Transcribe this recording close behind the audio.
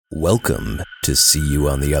Welcome to See You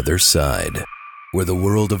on the Other Side, where the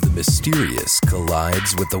world of the mysterious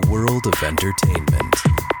collides with the world of entertainment.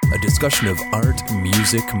 A discussion of art,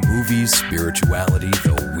 music, movies, spirituality,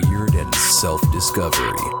 the weird, and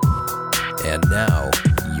self-discovery. And now,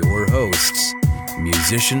 your hosts,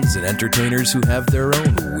 musicians and entertainers who have their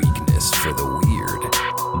own weakness for the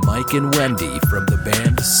weird, Mike and Wendy from the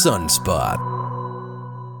band Sunspot.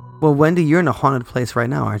 Well, Wendy, you're in a haunted place right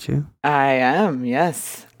now, aren't you? I am,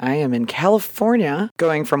 yes. I am in California,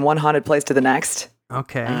 going from one haunted place to the next.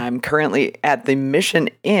 Okay. I'm currently at the Mission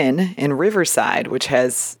Inn in Riverside, which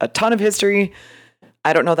has a ton of history.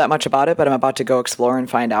 I don't know that much about it, but I'm about to go explore and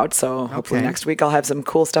find out. So hopefully next week I'll have some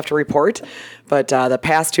cool stuff to report. But the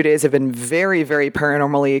past 2 days have been very, very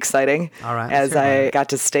paranormally exciting. All right. As I got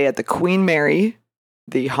to stay at the Queen Mary,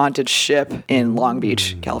 the haunted ship in Long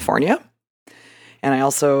Beach, California. And I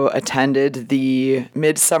also attended the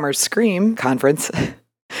Midsummer Scream conference,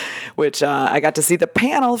 which I got to see the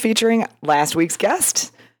panel featuring last week's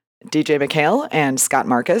guest, DJ McHale and Scott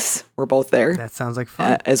Marcus were both there. That sounds like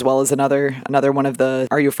fun. As well as another one of the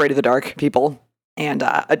Are You Afraid of the Dark people. And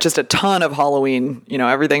just a ton of Halloween,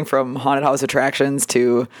 everything from haunted house attractions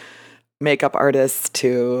to makeup artists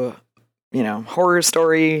to, horror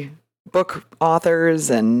story book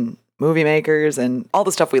authors and movie makers and all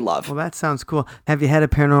the stuff we love. Well, that sounds cool. Have you had a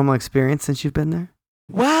paranormal experience since you've been there?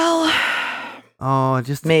 Well,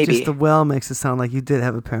 just maybe. Just the well makes it sound like you did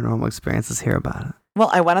have a paranormal experience. Let's hear about it. Well,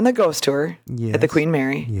 I went on the ghost tour at the Queen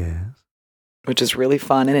Mary. Yes. Which is really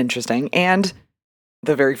fun and interesting. And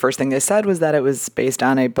the very first thing they said was that it was based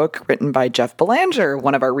on a book written by Jeff Belanger,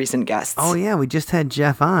 one of our recent guests. Oh, yeah. We just had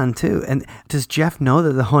Jeff on, too. And does Jeff know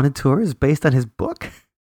that the haunted tour is based on his book?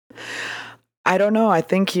 I don't know. I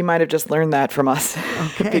think he might have just learned that from us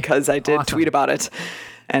because I did tweet about it.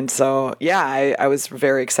 And so, yeah, I was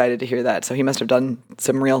very excited to hear that. So he must have done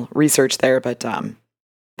some real research there, but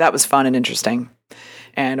that was fun and interesting.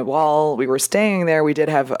 And while we were staying there, we did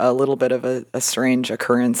have a little bit of a strange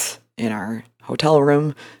occurrence in our hotel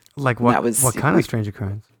room. Like what? What kind of strange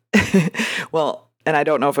occurrence? Well, and I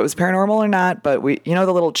don't know if it was paranormal or not, but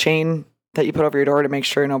the little chain that you put over your door to make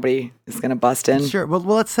sure nobody is going to bust in. Sure. Well,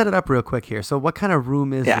 let's set it up real quick here. So what kind of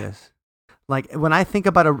room is this? Like when I think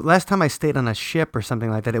about last time I stayed on a ship or something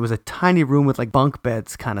like that, it was a tiny room with like bunk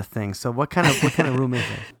beds kind of thing. So what kind of room is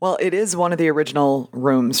it? Well, it is one of the original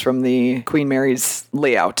rooms from the Queen Mary's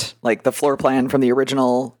layout, like the floor plan from the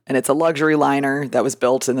original. And it's a luxury liner that was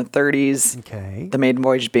built in the 30s. Okay. The maiden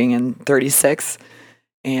voyage being in 36.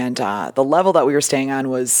 And the level that we were staying on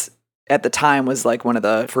at the time was like one of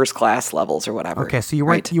the first class levels or whatever. Okay, so you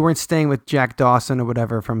weren't staying with Jack Dawson or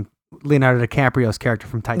whatever from Leonardo DiCaprio's character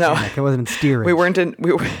from Titanic. No, it wasn't in steerage. We weren't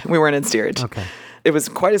in steerage. Okay. It was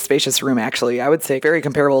quite a spacious room, actually. I would say very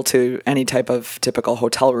comparable to any type of typical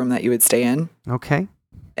hotel room that you would stay in. Okay.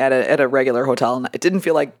 At a regular hotel. It didn't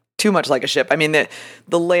feel like too much like a ship. I mean,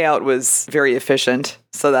 the layout was very efficient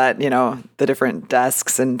so that, the different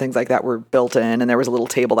desks and things like that were built in, and there was a little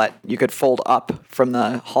table that you could fold up from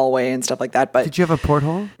the hallway and stuff like that. But did you have a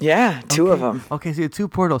porthole? Yeah, two of them. Okay, so you had two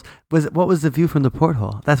portholes. What was the view from the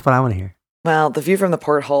porthole? That's what I want to hear. Well, the view from the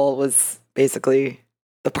porthole was basically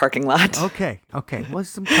the parking lot. Okay. Was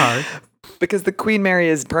some cars. Because the Queen Mary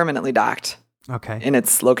is permanently docked. Okay. In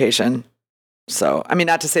its location. So, I mean,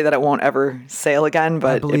 not to say that it won't ever sail again,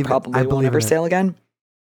 but it probably won't ever sail again.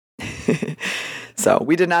 So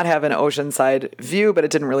we did not have an oceanside view, but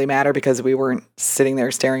it didn't really matter because we weren't sitting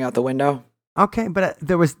there staring out the window. Okay, but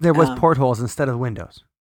there was portholes instead of windows.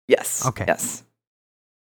 Yes. Okay. Yes.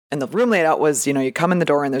 And the room layout was, you come in the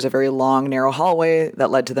door and there's a very long, narrow hallway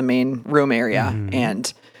that led to the main room area. Mm-hmm.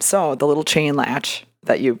 And so the little chain latch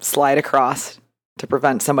that you slide across to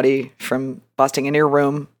prevent somebody from busting into your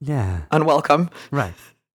room. Yeah. Unwelcome. Right.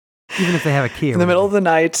 Even if they have a key. In the middle of the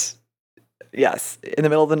night. Yes. In the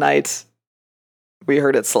middle of the night, we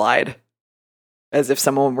heard it slide as if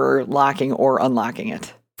someone were locking or unlocking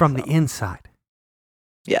it. From the inside.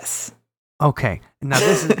 Yes. Okay. Now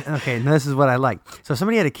this is what I like. So if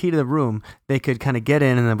somebody had a key to the room, they could kind of get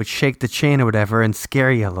in and they would shake the chain or whatever and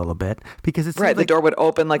scare you a little bit because it's right. The door would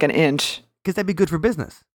open like an inch. Because that'd be good for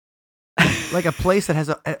business. Like a place that has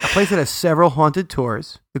a place that has several haunted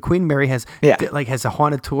tours. The Queen Mary has has a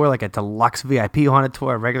haunted tour, like a deluxe VIP haunted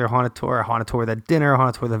tour, a regular haunted tour, a haunted tour with a dinner, a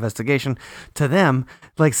haunted tour with investigation. To them,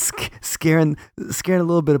 like scaring a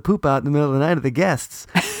little bit of poop out in the middle of the night of the guests,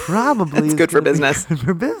 probably it's good for business. Good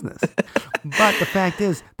for business. But the fact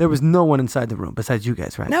is, there was no one inside the room besides you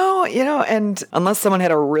guys, right? No, and unless someone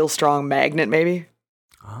had a real strong magnet, maybe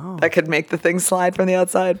that could make the thing slide from the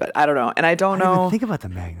outside. But I don't know, and I don't know. Even think about the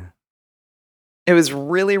magnet. It was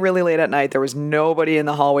really, really late at night. There was nobody in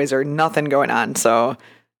the hallways or nothing going on. So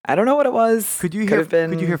I don't know what it was. Could you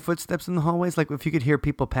hear footsteps in the hallways? Like if you could hear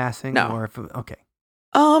people passing? No. Or if okay.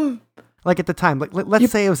 Like at the time, like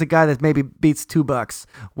let's say it was a guy that maybe beats $2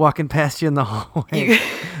 walking past you in the hallway.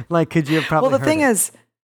 Like, could you have probably? Well, the thing is,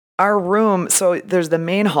 our room. So there's the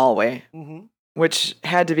main hallway, which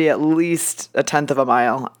had to be at least a 1/10 of a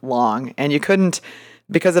mile long, and you couldn't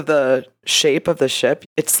because of the shape of the ship.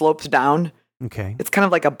 It slopes down. Okay. It's kind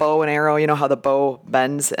of like a bow and arrow. You know how the bow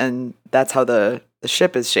bends, and that's how the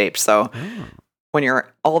ship is shaped. So when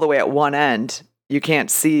you're all the way at one end, you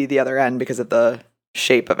can't see the other end because of the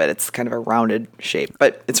shape of it. It's kind of a rounded shape,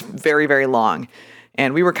 but it's very, very long.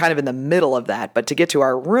 And we were kind of in the middle of that. But to get to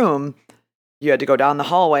our room, you had to go down the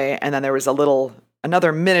hallway, and then there was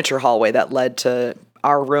another miniature hallway that led to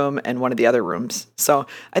our room and one of the other rooms. So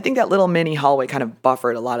I think that little mini hallway kind of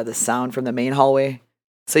buffered a lot of the sound from the main hallway.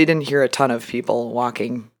 So you didn't hear a ton of people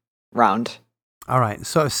walking around. All right.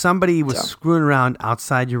 So if somebody was screwing around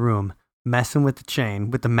outside your room, messing with the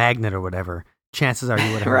chain, with the magnet or whatever, chances are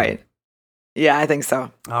you would have heard Right. Yeah, I think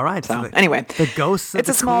so. All right. So anyway, the ghosts. It's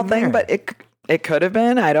a small thing, but it could have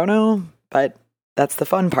been. I don't know. But that's the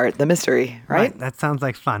fun part, the mystery, right? That sounds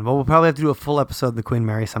like fun. Well, we'll probably have to do a full episode of the Queen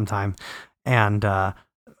Mary sometime and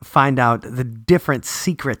find out the different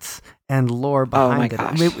secrets and lore behind it.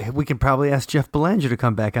 Gosh. Maybe we can probably ask Jeff Belanger to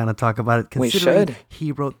come back on and talk about it. We should.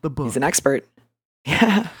 He wrote the book. He's an expert.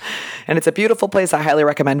 Yeah. And it's a beautiful place. I highly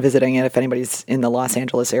recommend visiting it if anybody's in the Los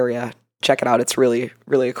Angeles area. Check it out. It's really,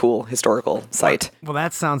 really a cool historical site. Well,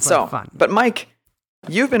 that sounds like fun. But Mike,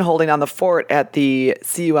 you've been holding on the fort at the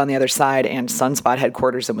See You on the Other Side and Sunspot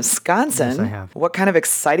headquarters in Wisconsin. Yes, I have. What kind of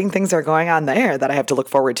exciting things are going on there that I have to look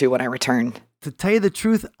forward to when I return? To tell you the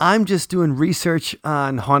truth, I'm just doing research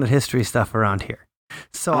on haunted history stuff around here.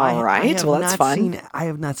 So that's fun. I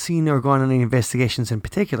have not seen or gone on any investigations in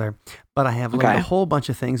particular, but I have learned a whole bunch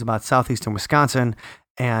of things about southeastern Wisconsin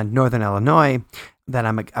and northern Illinois that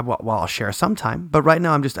I'll share sometime. But right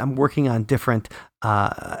now I'm working on different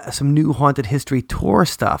some new haunted history tour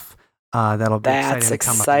stuff. That'll be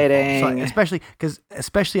exciting. So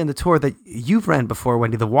especially on the tour that you've ran before,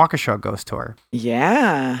 Wendy, the Waukesha Ghost Tour.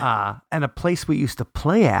 Yeah. And a place we used to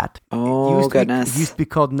play at. Goodness. It used to be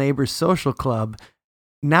called Neighbors Social Club.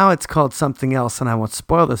 Now it's called something else, and I won't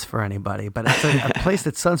spoil this for anybody, but it's a place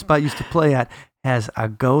that Sunspot used to play at has a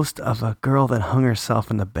ghost of a girl that hung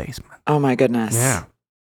herself in the basement. Oh, my goodness. Yeah.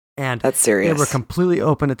 And that's serious. They were completely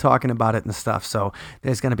open to talking about it and stuff. So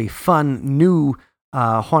there's going to be fun, new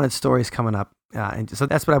haunted stories coming up. And so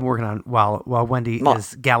that's what I'm working on while Wendy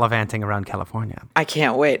is gallivanting around California. I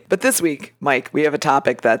can't wait. But this week, Mike, we have a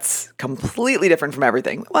topic that's completely different from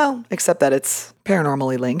everything. Well, except that it's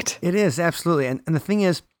paranormally linked. It is, absolutely. And the thing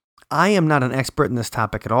is, I am not an expert in this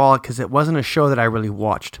topic at all because it wasn't a show that I really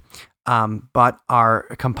watched. But our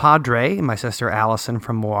compadre, my sister Allison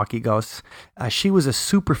from Milwaukee Ghosts, she was a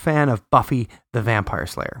super fan of Buffy the Vampire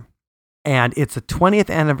Slayer. And it's the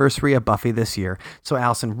 20th anniversary of Buffy this year. So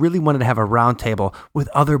Allison really wanted to have a round table with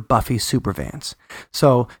other Buffy superfans.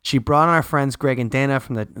 So she brought on our friends Greg and Dana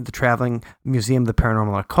from the Traveling Museum of the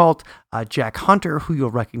Paranormal Occult, Jack Hunter, who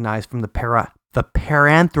you'll recognize from the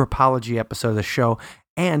Paranthropology episode of the show,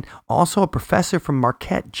 and also a professor from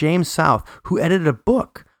Marquette, James South, who edited a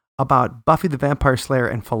book about Buffy the Vampire Slayer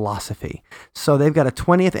and philosophy. So they've got a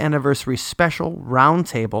 20th anniversary special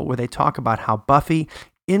roundtable where they talk about how Buffy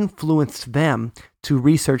influenced them to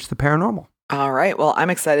research the paranormal. All right. Well, I'm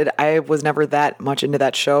excited. I was never that much into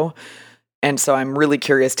that show. And so I'm really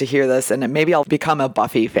curious to hear this. And maybe I'll become a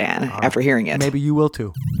Buffy fan after hearing it. Maybe you will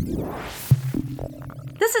too.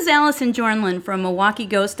 This is Allison Jornlin from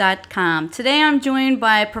MilwaukeeGhost.com. Today I'm joined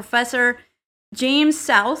by Professor James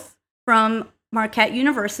South from Marquette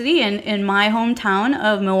University in my hometown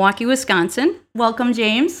of Milwaukee, Wisconsin. Welcome,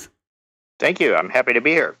 James. Thank you. I'm happy to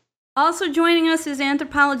be here. Also joining us is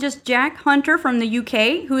anthropologist Jack Hunter from the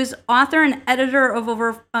UK, who is author and editor of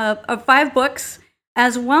over 5 books,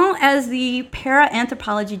 as well as the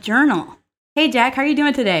Paranthropology Journal. Hey, Jack, how are you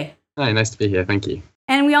doing today? Hi, nice to be here. Thank you.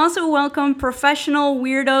 And we also welcome professional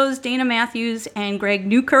weirdos Dana Matthews and Greg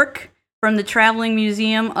Newkirk from the Traveling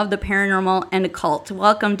Museum of the Paranormal and Occult.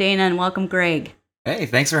 Welcome, Dana, and welcome, Greg. Hey,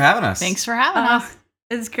 thanks for having us. Thanks for having us.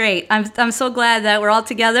 It's great. I'm so glad that we're all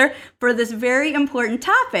together for this very important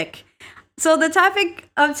topic. So the topic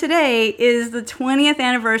of today is the 20th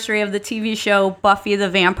anniversary of the TV show Buffy the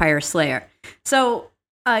Vampire Slayer. So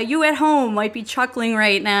you at home might be chuckling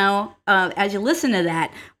right now as you listen to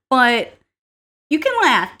that, but you can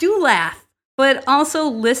laugh, but also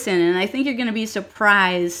listen. And I think you're going to be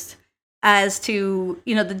surprised as to,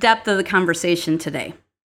 the depth of the conversation today.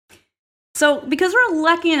 So because we're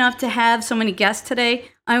lucky enough to have so many guests today,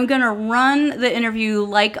 I'm going to run the interview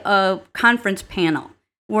like a conference panel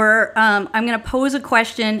where I'm going to pose a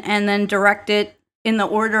question and then direct it in the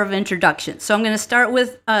order of introduction. So I'm going to start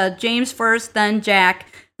with James first, then Jack,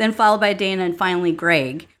 then followed by Dana, and finally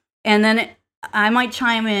Greg. And then I might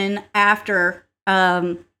chime in after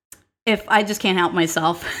if I just can't help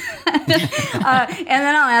myself. And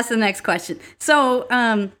then I'll ask the next question. So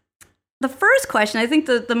the first question, I think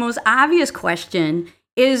the most obvious question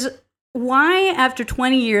is, why, after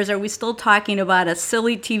 20 years, are we still talking about a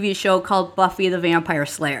silly TV show called Buffy the Vampire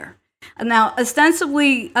Slayer? Now,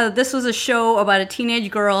 ostensibly, this was a show about a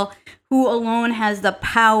teenage girl who alone has the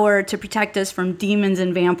power to protect us from demons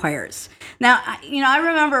and vampires. Now, I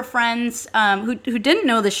remember friends who didn't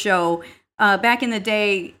know the show back in the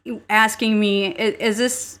day asking me, is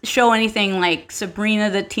this show anything like Sabrina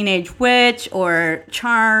the Teenage Witch or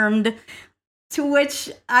Charmed? To which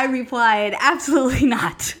I replied, absolutely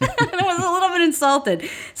not. And I was a little bit insulted.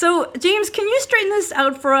 So, James, can you straighten this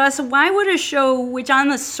out for us? Why would a show which on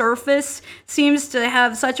the surface seems to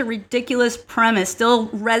have such a ridiculous premise still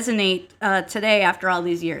resonate today after all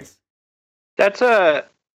these years? That's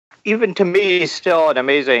even to me, still an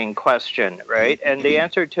amazing question, right? And the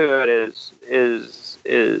answer to it is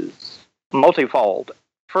multifold.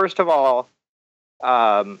 First of all,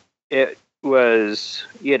 it was,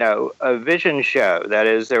 a vision show. That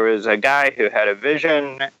is, there was a guy who had a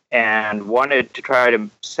vision and wanted to try to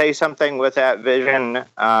say something with that vision,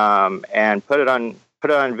 and put it on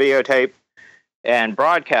videotape and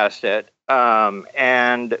broadcast it.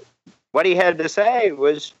 And what he had to say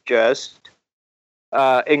was just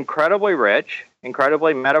incredibly rich,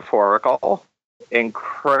 incredibly metaphorical,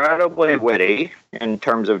 incredibly witty in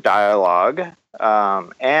terms of dialogue,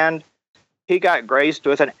 and he got graced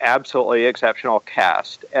with an absolutely exceptional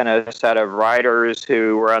cast and a set of writers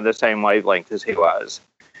who were on the same wavelength as he was.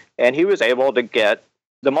 And he was able to get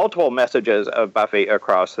the multiple messages of Buffy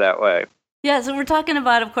across that way. Yeah, so we're talking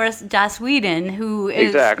about, of course, Joss Whedon, who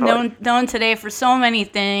is known today for so many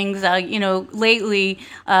things. Lately,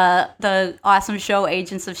 the awesome show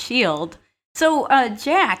Agents of S.H.I.E.L.D. So,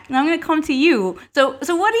 Jack, now I'm going to come to you. So what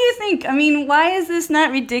do you think? I mean, why is this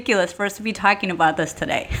not ridiculous for us to be talking about this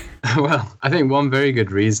today? Well, I think one very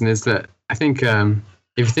good reason is that I think if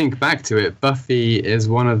you think back to it, Buffy is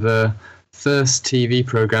one of the first TV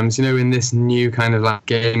programs, in this new kind of like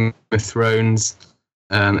Game of Thrones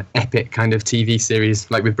epic kind of TV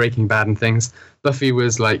series, like with Breaking Bad and things. Buffy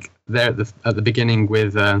was like there at the beginning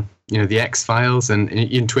with the X-Files and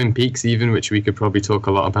in Twin Peaks even, which we could probably talk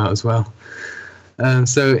a lot about as well.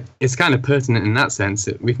 So it's kind of pertinent in that sense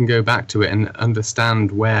that we can go back to it and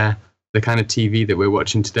understand where the kind of TV that we're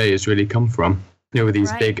watching today has really come from, with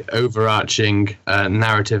these big overarching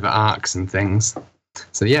narrative arcs and things.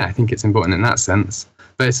 So yeah, I think it's important in that sense.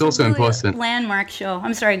 But it's also really important. Landmark show.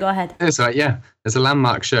 I'm sorry, go ahead. It's right, yeah. It's a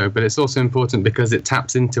landmark show, but it's also important because it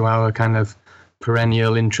taps into our kind of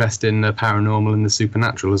perennial interest in the paranormal and the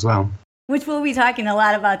supernatural as well. Which we'll be talking a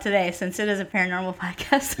lot about today, since it is a paranormal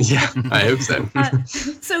podcast. Yeah, I hope so.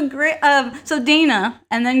 So Dana,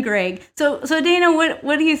 and then Greg. So Dana,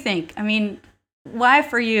 what do you think? I mean, why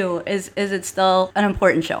for you is it still an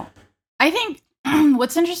important show? I think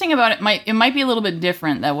what's interesting about it might be a little bit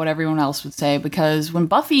different than what everyone else would say, because when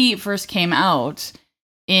Buffy first came out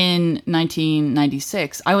in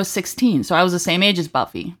 1996, I was 16, so I was the same age as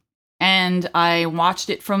Buffy. And I watched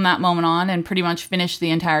it from that moment on and pretty much finished the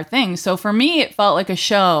entire thing. So for me, it felt like a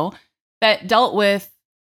show that dealt with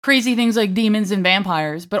crazy things like demons and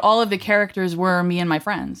vampires, but all of the characters were me and my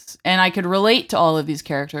friends. And I could relate to all of these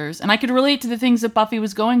characters. And I could relate to the things that Buffy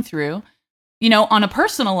was going through, on a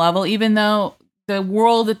personal level, even though the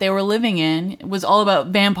world that they were living in was all about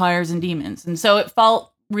vampires and demons. And so it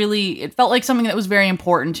felt like something that was very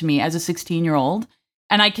important to me as a 16-year-old.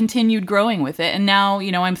 And I continued growing with it. And now,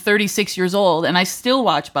 I'm 36 years old and I still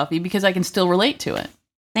watch Buffy because I can still relate to it.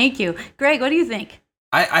 Thank you. Greg, what do you think?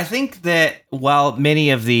 I think that while many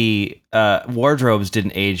of the wardrobes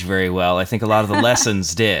didn't age very well, I think a lot of the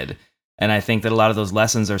lessons did. And I think that a lot of those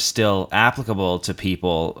lessons are still applicable to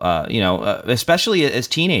people, especially as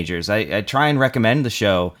teenagers. I try and recommend the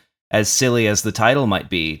show, as silly as the title might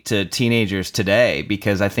be, to teenagers today,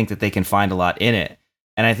 because I think that they can find a lot in it.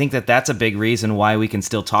 And I think that that's a big reason why we can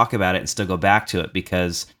still talk about it and still go back to it,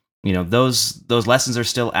 because, those lessons are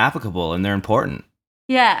still applicable and they're important.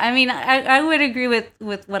 Yeah, I mean, I would agree with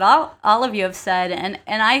what all of you have said. And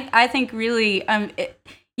I think really,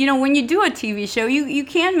 when you do a TV show, you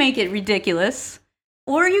can make it ridiculous,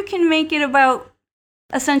 or you can make it about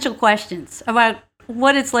essential questions about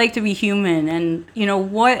what it's like to be human and,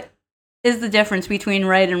 what is the difference between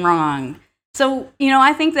right and wrong. So,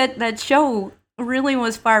 I think that show really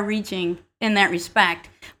was far-reaching in that respect.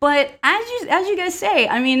 But as you guys say,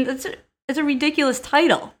 I mean, it's a ridiculous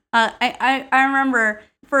title. I remember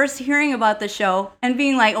first hearing about the show and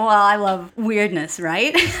being like, well, I love weirdness,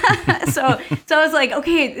 right? so I was like,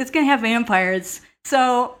 okay, it's going to have vampires.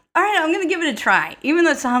 So, all right, I'm going to give it a try, even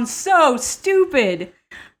though it sounds so stupid.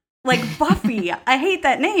 Like Buffy. I hate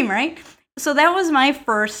that name, right? So that was my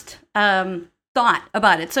first thought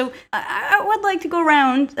about it. So I would like to go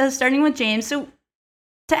around, starting with James, so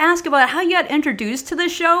to ask about how you got introduced to the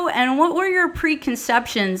show and what were your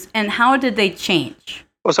preconceptions and how did they change?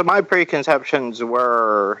 Well, so my preconceptions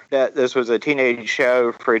were that this was a teenage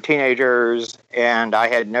show for teenagers, and I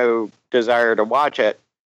had no desire to watch it.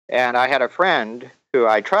 And I had a friend who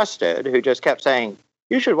I trusted who just kept saying,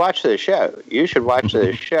 you should watch this show. You should watch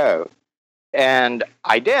this show. And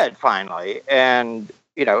I did finally. And,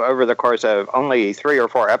 over the course of only 3 or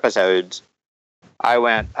 4 episodes, I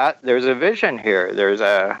went, there's a vision here. There's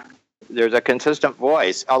a consistent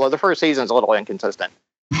voice, although the first season's a little inconsistent.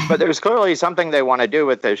 But there's clearly something they want to do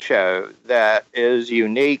with this show that is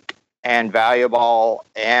unique and valuable.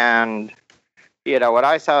 And, when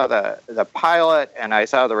I saw the pilot and I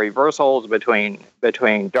saw the reversals between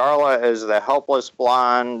Darla as the helpless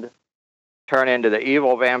blonde turn into the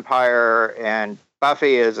evil vampire and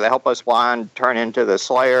Buffy as the helpless blonde turn into the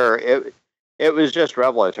Slayer, it was just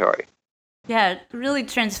revelatory. Yeah, really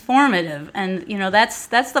transformative. And, that's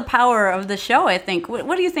the power of the show, I think.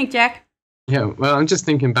 What do you think, Jack? Yeah, well, I'm just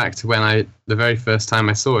thinking back to when the very first time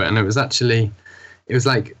I saw it, and it was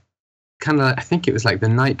like I think it was like the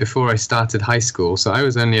night before I started high school. So I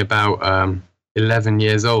was only about 11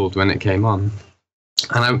 years old when it came on.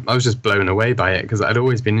 And I was just blown away by it because I'd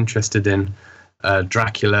always been interested in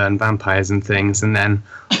Dracula and vampires and things. And then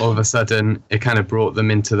all of a sudden it kind of brought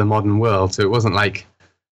them into the modern world. So it wasn't like,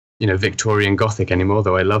 Victorian Gothic anymore,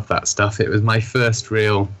 though I love that stuff. It was my first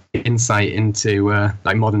real insight into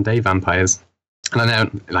like modern day vampires. And I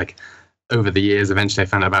know, like, over the years, eventually I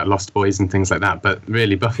found out about Lost Boys and things like that. But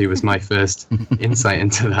really, Buffy was my first insight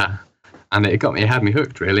into that. And it had me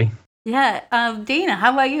hooked, really. Yeah. Dana,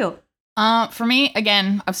 how about you? For me,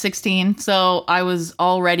 again, I'm 16, so I was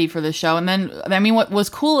all ready for the show. And then, what was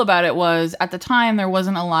cool about it was, at the time, there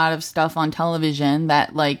wasn't a lot of stuff on television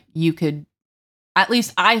that, like, you could, at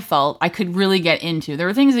least I felt, I could really get into. There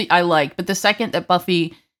were things that I liked, but the second that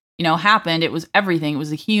Buffy, happened, it was everything. It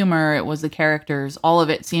was the humor, it was the characters, all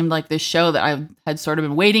of it seemed like this show that I had sort of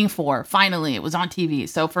been waiting for. Finally, it was on TV.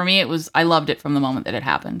 So for me, I loved it from the moment that it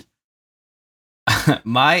happened.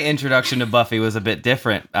 My introduction to Buffy was a bit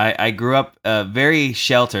different. I grew up very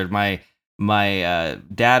sheltered. My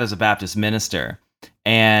dad is a Baptist minister,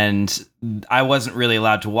 and I wasn't really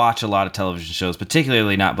allowed to watch a lot of television shows,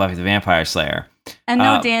 particularly not Buffy the Vampire Slayer. And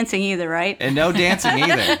no dancing either, right? And no dancing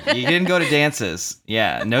either. You didn't go to dances.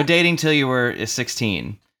 Yeah, no dating till you were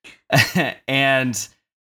 16. And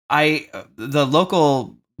the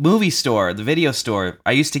local movie store, the video store,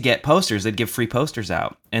 I used to get posters. They'd give free posters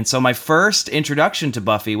out. And so my first introduction to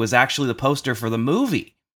Buffy was actually the poster for the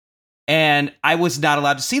movie. And I was not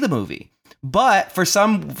allowed to see the movie. But for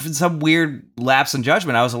some weird lapse in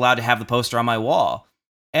judgment, I was allowed to have the poster on my wall.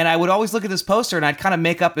 And I would always look at this poster and I'd kind of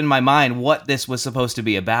make up in my mind what this was supposed to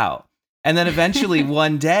be about. And then eventually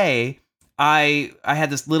one day, I had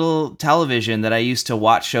this little television that I used to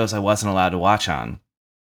watch shows I wasn't allowed to watch on.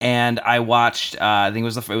 And I watched, I think it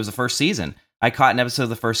was the first season. I caught an episode of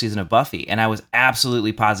the first season of Buffy, and I was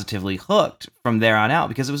absolutely positively hooked from there on out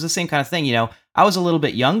because it was the same kind of thing. I was a little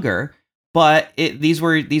bit younger, but these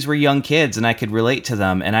were young kids, and I could relate to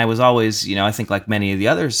them. And I was always, I think like many of the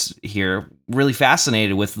others here, really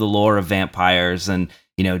fascinated with the lore of vampires and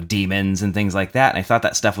demons and things like that. And I thought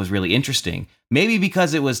that stuff was really interesting. Maybe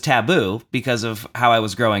because it was taboo because of how I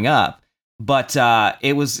was growing up. But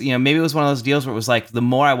it was, maybe it was one of those deals where it was like the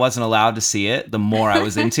more I wasn't allowed to see it, the more I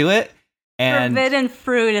was into it. And forbidden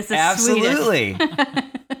fruit is the absolutely.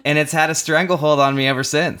 And it's had a stranglehold on me ever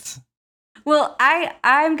since. Well,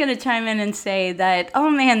 I'm going to chime in and say that, oh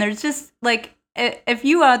man, there's just like, if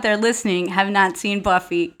you out there listening have not seen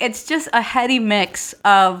Buffy, it's just a heady mix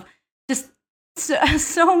of just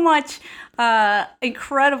so much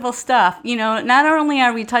incredible stuff. Not only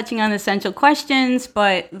are we touching on essential questions,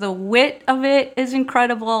 but the wit of it is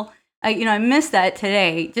incredible. I missed that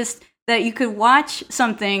today. Just that you could watch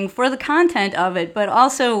something for the content of it, but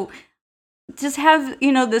also just have,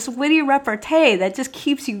 this witty repartee that just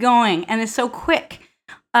keeps you going and is so quick.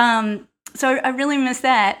 So I really miss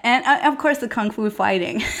that. And of course the Kung Fu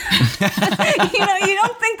fighting. You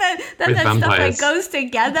don't think that stuff like goes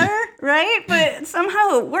together, right? But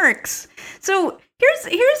somehow it works. So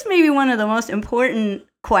here's maybe one of the most important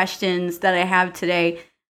questions that I have today.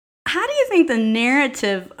 How do you think the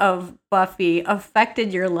narrative of Buffy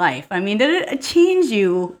affected your life? I mean, did it change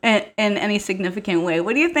you in any significant way?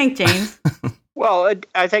 What do you think, James? Well,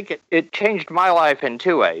 I think it changed my life in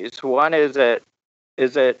two ways. One is it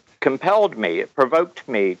compelled me, it provoked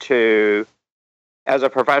me to, as a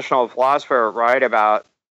professional philosopher, write about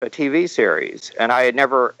a TV series. And I had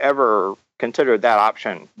never, ever considered that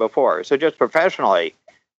option before. So just professionally,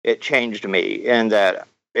 it changed me in that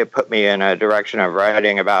it put me in a direction of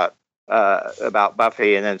writing about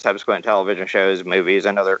Buffy and then subsequent television shows, movies,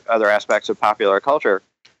 and other aspects of popular culture.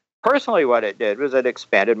 Personally, what it did was it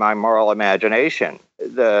expanded my moral imagination.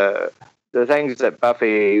 The things that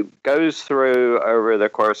Buffy goes through over the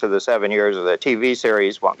course of the 7 years of the TV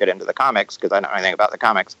series, won't get into the comics because I don't know anything about the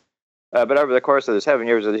comics, but over the course of the 7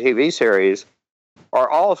 years of the TV series are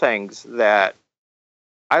all things that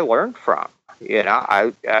I learned from.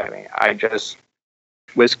 I mean, I just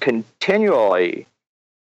was continually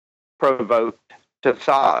provoked to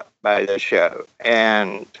thought by the show,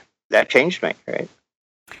 and that changed me, right?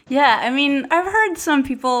 Yeah, I mean, I've heard some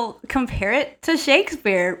people compare it to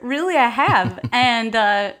Shakespeare. Really, I have. And,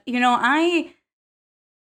 I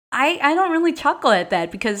don't really chuckle at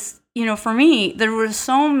that because, for me, there were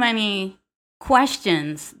so many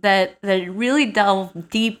questions that really delve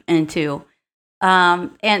deep into.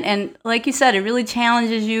 And like you said, it really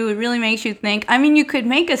challenges you. It really makes you think. I mean, you could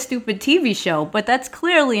make a stupid TV show, but that's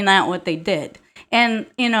clearly not what they did. And,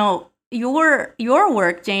 your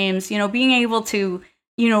work, James, being able to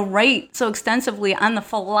write so extensively on the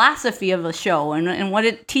philosophy of a show and what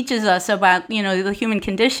it teaches us about, the human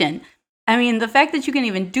condition. I mean, the fact that you can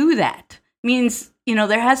even do that means,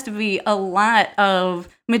 there has to be a lot of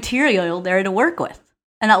material there to work with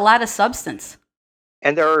and a lot of substance.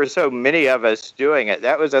 And there are so many of us doing it.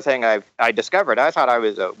 That was the thing I discovered. I thought I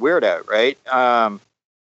was a weirdo, right?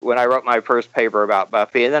 When I wrote my first paper about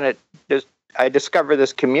Buffy, and then I discovered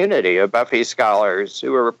this community of Buffy scholars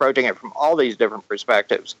who were approaching it from all these different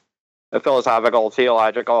perspectives: philosophical,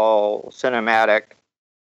 theological, cinematic,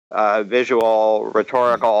 visual,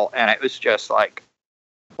 rhetorical. And it was just like,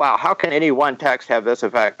 wow, how can any one text have this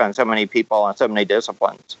effect on so many people and so many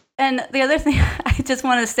disciplines? And the other thing I just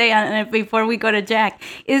want to say on it before we go to Jack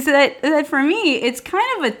is that for me, it's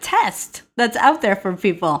kind of a test that's out there for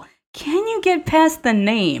people. Can you get past the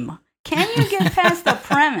name? Can you get past the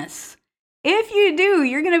premise? If you do,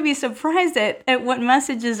 you're going to be surprised at what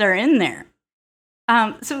messages are in there.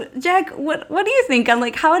 So, Jack, what do you think?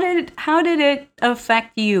 Like, how did it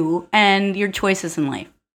affect you and your choices in life?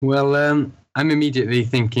 Well, I'm immediately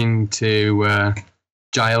thinking to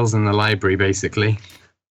Giles and the library, basically.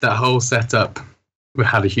 That whole setup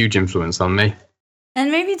had a huge influence on me.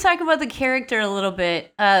 And maybe talk about the character a little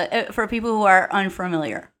bit for people who are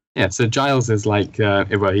unfamiliar. Yeah, so Giles is like,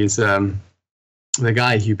 he's the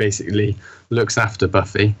guy who basically looks after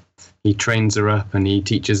Buffy. He trains her up and he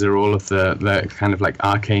teaches her all of the kind of like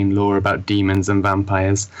arcane lore about demons and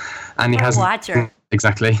vampires. And he has Watcher.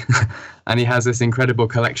 Exactly. And he has this incredible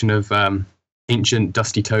collection of ancient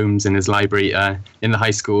dusty tomes in his library in the high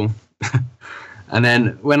school. And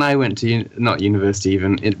then when I went to, not university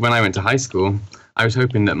even, when I went to high school, I was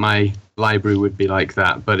hoping that my library would be like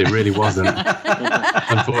that, but it really wasn't,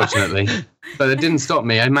 unfortunately. But it didn't stop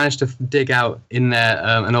me. I managed to dig out in there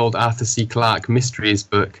an old Arthur C. Clarke mysteries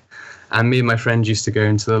book, and me and my friends used to go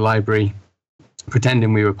into the library,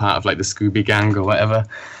 pretending we were part of like the Scooby Gang or whatever,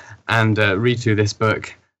 and read through this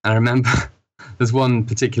book. And I remember there's one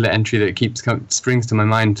particular entry that springs to my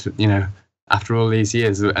mind, after all these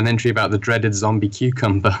years, an entry about the dreaded zombie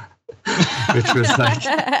cucumber, which was like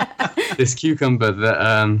this cucumber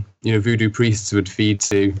that voodoo priests would feed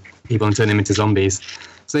to people and turn them into zombies.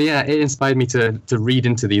 So yeah, it inspired me to read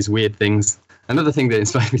into these weird things. Another thing that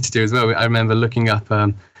inspired me to do as well, I remember looking up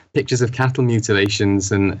pictures of cattle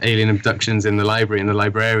mutilations and alien abductions in the library, and the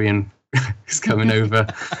librarian was coming over,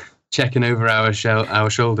 checking over our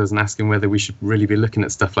shoulders and asking whether we should really be looking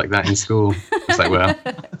at stuff like that in school. It's like, well,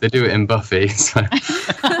 they do it in Buffy, so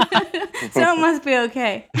it must be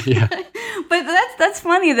okay. Yeah. But that's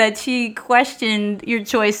funny that she questioned your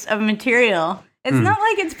choice of material. It's not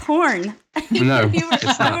like it's porn. No,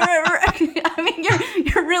 it's not. I mean,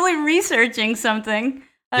 you're really researching something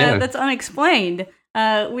that's unexplained,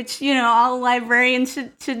 which all librarians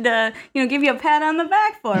should give you a pat on the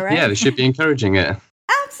back for, right? Yeah, they should be encouraging it.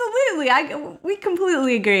 Absolutely. We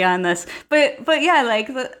completely agree on this. But yeah, like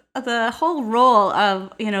the whole role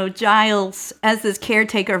of, Giles as this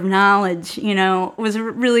caretaker of knowledge, was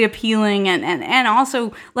really appealing, and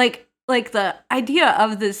also like the idea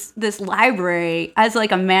of this library as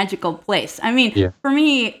like a magical place. I mean, for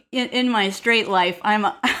me in my straight life, I'm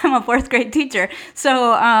a fourth grade teacher.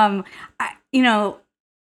 So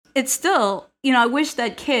it's still, I wish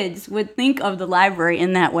that kids would think of the library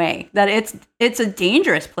in that way, that it's a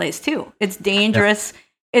dangerous place too. It's dangerous.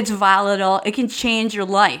 It's volatile. It can change your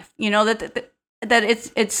life. That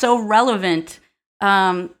it's so relevant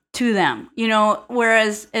to them.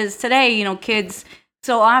 Whereas today, kids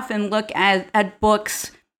so often look at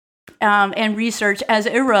books and research as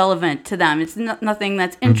irrelevant to them. It's nothing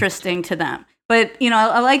that's interesting to them. But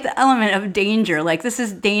I like the element of danger. Like, this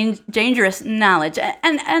is dangerous knowledge,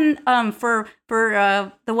 and for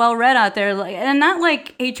the well-read out there, like, and not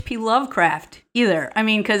like H.P. Lovecraft either. I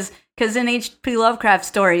mean, because in H.P. Lovecraft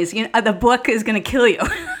stories, the book is going to kill you.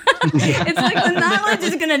 It's like the knowledge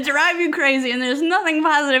is going to drive you crazy, and there's nothing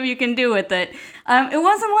positive you can do with it. It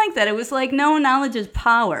wasn't like that. It was like, no, knowledge is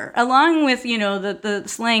power. Along with the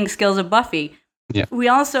slaying skills of Buffy. Yeah. We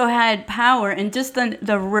also had power in just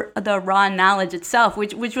the raw knowledge itself,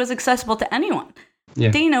 which was accessible to anyone. Yeah.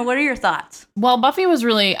 Dana, what are your thoughts? Well, Buffy was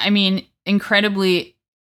really, incredibly,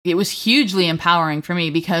 it was hugely empowering for me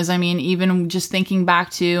because, even just thinking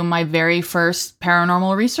back to my very first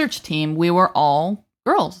paranormal research team, we were all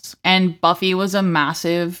girls. And Buffy was a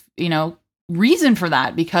massive, reason for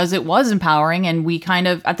that because it was empowering. And we kind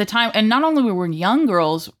of, at the time, and not only we were young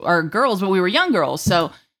girls, but we were young girls.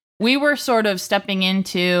 So we were sort of stepping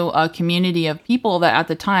into a community of people that at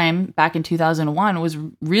the time, back in 2001, was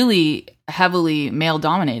really heavily male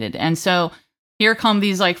dominated. And so here come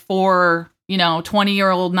these like 4,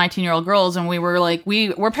 20-year-old, 19-year-old girls. And we were like,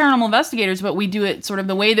 we're paranormal investigators, but we do it sort of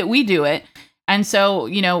the way that we do it. And so,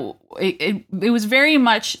 it was very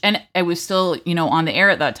much, and it was still, on the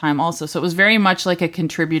air at that time also. So it was very much like a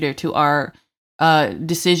contributor to our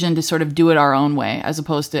decision to sort of do it our own way, as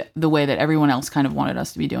opposed to the way that everyone else kind of wanted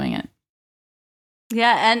us to be doing it.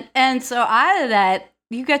 Yeah, and so out of that,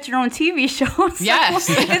 you got your own TV show. So yes.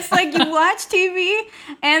 It's like you watch TV,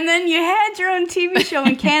 and then you had your own TV show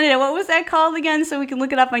in Canada. What was that called again, so we can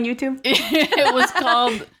look it up on YouTube? It was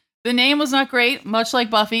called, the name was not great, much like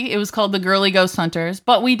Buffy. It was called The Girly Ghost Hunters.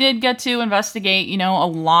 But we did get to investigate, a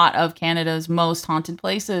lot of Canada's most haunted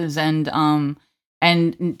places, and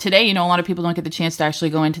today, a lot of people don't get the chance to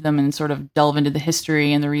actually go into them and sort of delve into the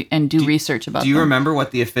history and do research about them. Do you remember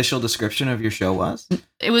what the official description of your show was?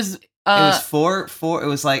 It was four. It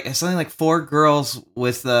was like something like 4 girls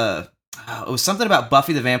with it was something about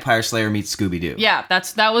Buffy the Vampire Slayer meets Scooby Doo. Yeah,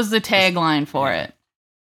 that was the tagline for it.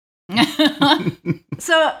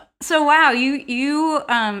 So wow, you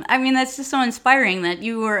that's just so inspiring that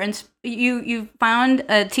you were you found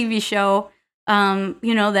a TV show.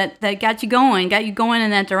 That got you going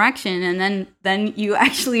in that direction, and then you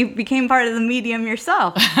actually became part of the medium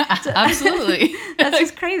yourself. So, absolutely. That's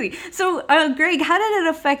just crazy. So, Greg, how did it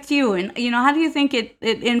affect you, and how do you think it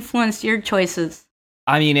influenced your choices?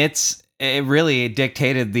 It really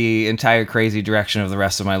dictated the entire crazy direction of the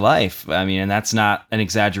rest of my life. And that's not an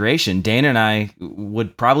exaggeration. Dana and I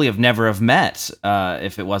would probably never have met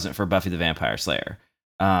if it wasn't for Buffy the Vampire Slayer.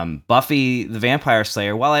 Buffy the Vampire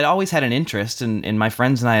Slayer, while I'd always had an interest, and my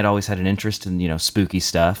friends and I had always had an interest in, spooky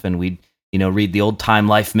stuff, and we'd, read the old Time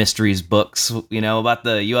Life Mysteries books, about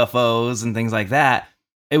the UFOs and things like that.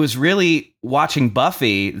 It was really watching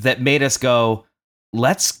Buffy that made us go,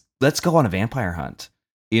 let's go on a vampire hunt.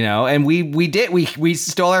 And we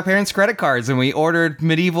stole our parents' credit cards and we ordered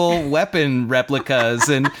medieval weapon replicas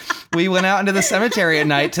and we went out into the cemetery at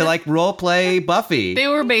night to like role play Buffy. They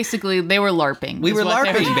were LARPing. We were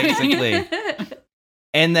LARPing basically.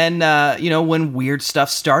 And then, when weird stuff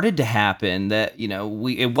started to happen that,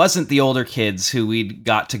 it wasn't the older kids who we'd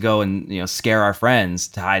got to go and, scare our friends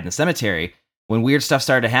to hide in the cemetery. When weird stuff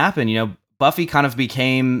started to happen, Buffy kind of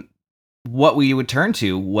became what we would turn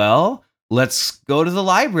to. Well, let's go to the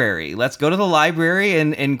library. Let's go to the library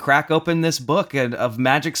and crack open this book of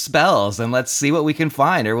magic spells and let's see what we can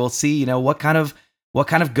find. Or we'll see, what kind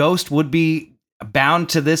of ghost would be bound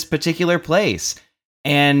to this particular place.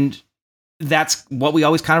 And that's what we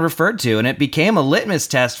always kind of referred to. And it became a litmus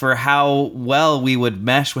test for how well we would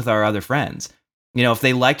mesh with our other friends. If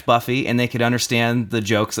they liked Buffy and they could understand the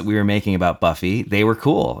jokes that we were making about Buffy, they were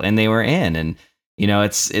cool and they were in. And,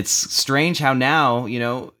 it's strange how now,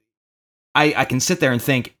 I can sit there and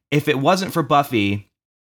think, if it wasn't for Buffy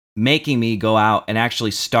making me go out and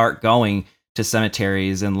actually start going to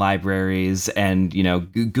cemeteries and libraries and,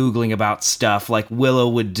 Googling about stuff like Willow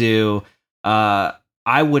would do, I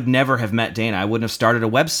would never have met Dana. I wouldn't have started a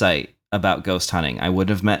website about ghost hunting. I wouldn't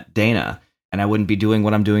have met Dana, and I wouldn't be doing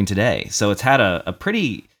what I'm doing today. So it's had a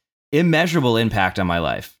pretty immeasurable impact on my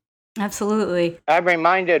life. Absolutely. I'm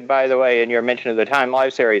reminded, by the way, in your mention of the Time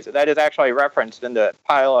Life series, that is actually referenced in the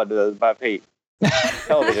pilot of the Buffy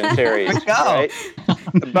television series. Right?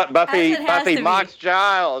 Buffy mocks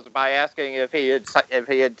Giles by asking if he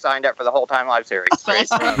had signed up for the whole Time Life series. Right?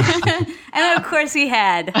 And of course he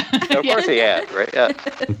had. Of course he had, right? Yeah.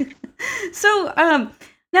 So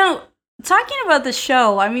now, talking about the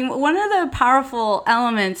show, I mean, one of the powerful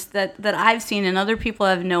elements that I've seen and other people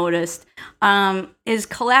have noticed is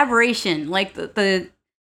collaboration, like the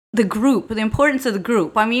group, the importance of the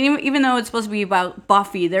group. I mean, even though it's supposed to be about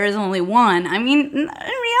Buffy, there is only one. I mean, in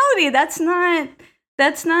reality, that's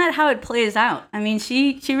not how it plays out. I mean,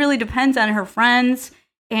 she really depends on her friends,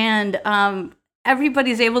 and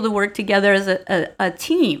everybody's able to work together as a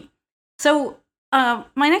team. So my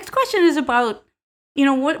next question is about,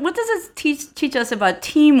 what does this teach us about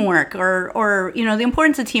teamwork, or the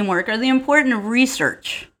importance of teamwork, or the importance of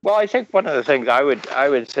research? Well, I think one of the things I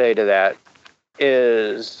would say to that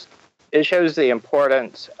is it shows the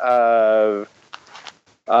importance of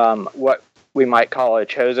what we might call a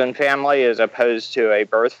chosen family as opposed to a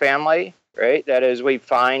birth family, right? That is, we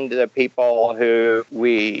find the people who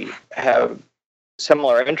we have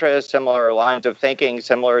similar interests, similar lines of thinking,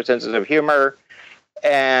 similar senses of humor,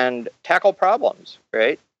 and tackle problems,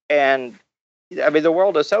 right? And I mean, the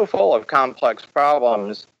world is so full of complex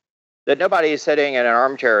problems that nobody sitting in an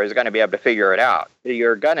armchair is going to be able to figure it out.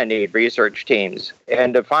 You're going to need research teams.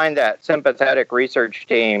 And to find that sympathetic research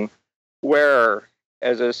team where,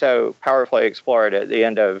 as is so powerfully explored at the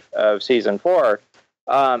end of season 4,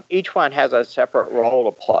 each one has a separate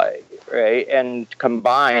role to play, right? And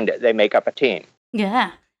combined, they make up a team.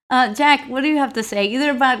 Yeah. Jack, what do you have to say, either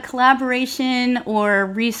about collaboration or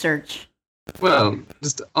research? Well,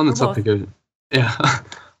 just on the topic of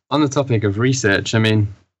on the topic of research, I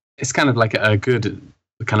mean, it's kind of like a good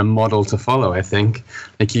kind of model to follow, I think.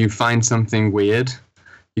 Like, you find something weird,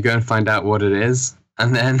 you go and find out what it is,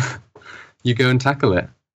 and then you go and tackle it.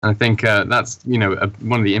 And I think that's,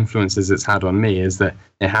 one of the influences it's had on me is that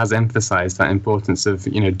it has emphasized that importance of,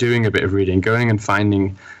 doing a bit of reading, going and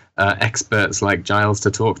finding experts like Giles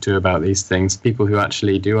to talk to about these things, people who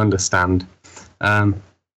actually do understand. And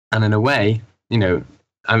in a way,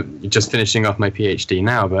 I'm just finishing off my PhD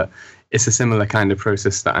now, but it's a similar kind of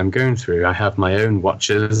process that I'm going through. I have my own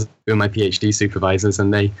watchers who are my PhD supervisors,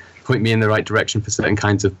 and they point me in the right direction for certain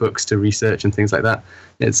kinds of books to research and things like that.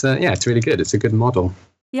 It's it's really good. It's a good model.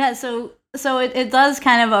 Yeah, so it does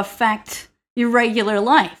kind of affect your regular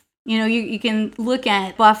life. You can look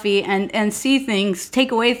at Buffy and see things,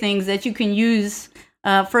 take away things that you can use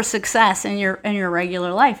for success in your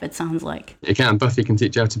regular life, it sounds like. You can. Buffy can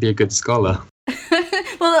teach you how to be a good scholar.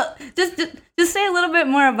 Well, just say a little bit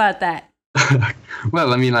more about that.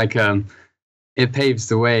 Well, I mean, it paves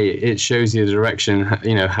the way. It shows you the direction,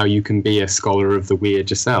 how you can be a scholar of the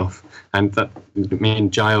weird yourself. And that,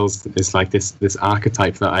 Giles is like this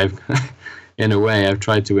archetype that I've, in a way, I've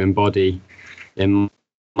tried to embody in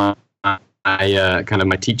my kind of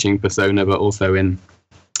my teaching persona, but also in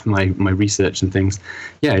my research and things.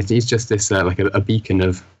 Yeah, he's just this like a beacon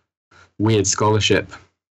of weird scholarship.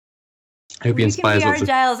 I hope he inspires lots of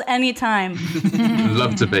Giles anytime.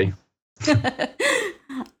 Love to be.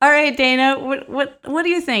 All right, Dana, what do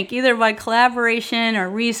you think? Either by collaboration or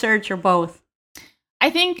research or both? I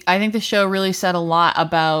think the show really said a lot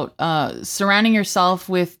about surrounding yourself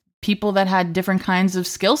with people that had different kinds of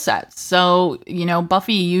skill sets. So,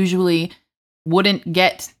 Buffy usually wouldn't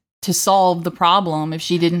get to solve the problem if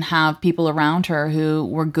she didn't have people around her who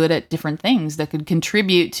were good at different things that could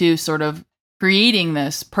contribute to sort of creating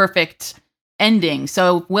this perfect ending.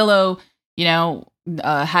 So Willow,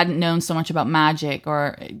 hadn't known so much about magic,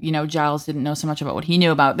 or, Giles didn't know so much about what he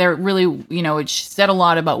knew about. They're really, it said a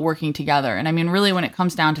lot about working together. And I mean, really, when it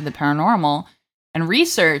comes down to the paranormal and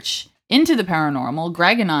research into the paranormal,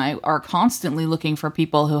 Greg and I are constantly looking for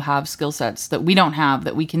people who have skill sets that we don't have,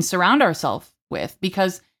 that we can surround ourselves with,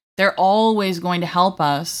 because they're always going to help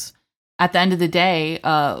us at the end of the day,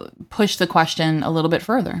 push the question a little bit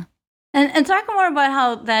further. And talk more about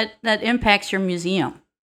how that impacts your museum.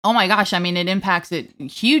 Oh my gosh, I mean, it impacts it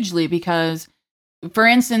hugely because, for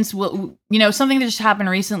instance, something that just happened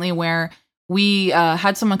recently where we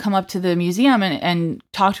had someone come up to the museum and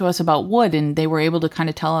talk to us about wood, and they were able to kind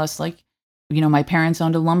of tell us, like, my parents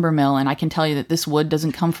owned a lumber mill, and I can tell you that this wood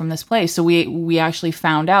doesn't come from this place. So we actually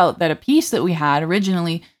found out that a piece that we had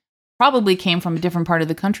originally probably came from a different part of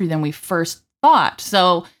the country than we first thought.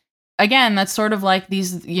 So again, that's sort of like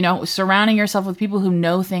these, surrounding yourself with people who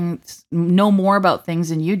know more about things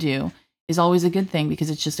than you do is always a good thing, because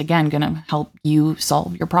it's just, again, going to help you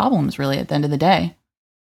solve your problems really at the end of the day.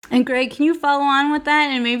 And Greg, can you follow on with that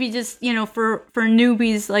and maybe just, for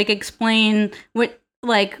newbies, like explain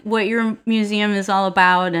what your museum is all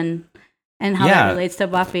about and how that relates to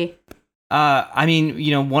Buffy?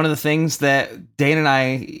 One of the things that Dane and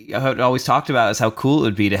I had always talked about is how cool it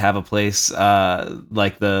would be to have a place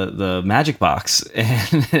like the Magic Box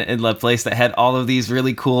and a place that had all of these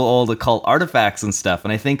really cool old occult artifacts and stuff.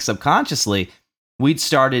 And I think subconsciously we'd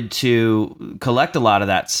started to collect a lot of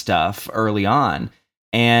that stuff early on.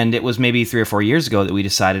 And it was maybe 3 or 4 years ago that we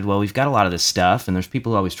decided, well, we've got a lot of this stuff and there's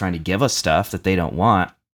people always trying to give us stuff that they don't want.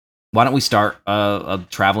 Why don't we start a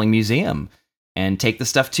traveling museum and take the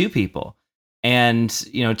stuff to people? And,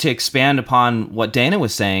 to expand upon what Dana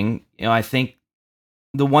was saying, I think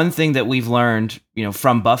the one thing that we've learned,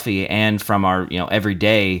 from Buffy and from our,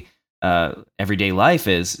 everyday life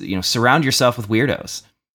is, surround yourself with weirdos.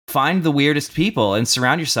 Find the weirdest people and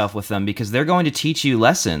surround yourself with them, because they're going to teach you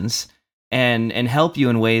lessons and help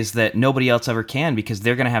you in ways that nobody else ever can, because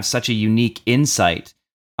they're going to have such a unique insight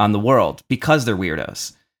on the world because they're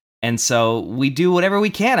weirdos. And so we do whatever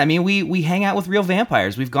we can. I mean, we hang out with real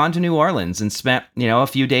vampires. We've gone to New Orleans and spent, a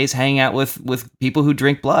few days hanging out with people who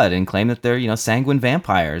drink blood and claim that they're, sanguine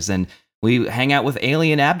vampires. And we hang out with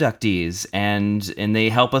alien abductees and they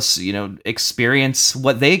help us, experience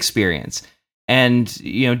what they experience. And,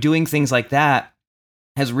 doing things like that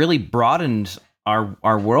has really broadened our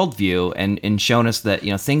worldview and shown us that,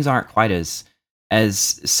 things aren't quite as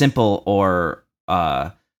simple or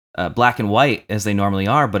black and white as they normally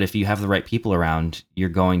are, but if you have the right people around, you're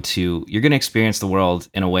going to experience the world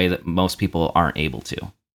in a way that most people aren't able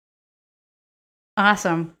to.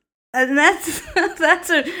 Awesome. And that's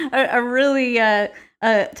a really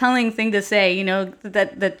telling thing to say,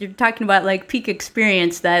 that you're talking about, like, peak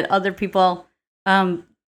experience that other people don't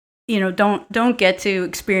get to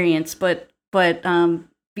experience, but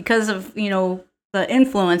because of the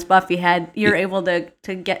influence Buffy had, you're able to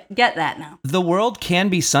get that now. The world can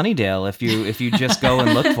be Sunnydale if you just go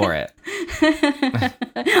and look for it.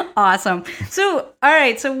 Awesome. So, all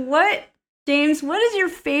right. So James, what is your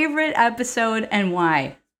favorite episode and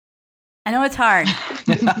why? I know it's hard.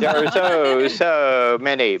 There are so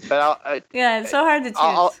many, but it's so hard to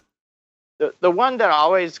choose. The one that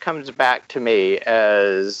always comes back to me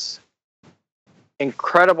as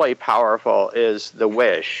incredibly powerful is The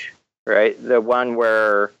Wish. Right, the one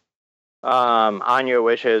where Anya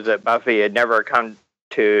wishes that Buffy had never come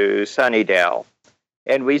to Sunnydale,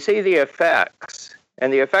 and we see the effects,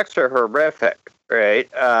 and the effects are horrific.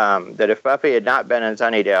 Right, that if Buffy had not been in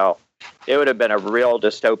Sunnydale, it would have been a real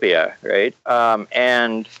dystopia. Right,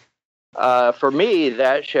 and for me,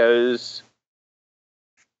 that shows.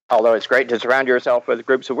 Although it's great to surround yourself with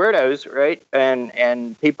groups of weirdos, right,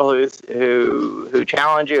 and people who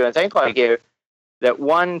challenge you and think like you. That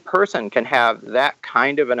one person can have that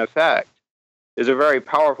kind of an effect is a very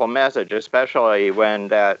powerful message, especially when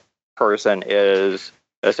that person is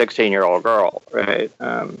a 16-year-old girl, right?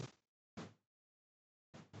 What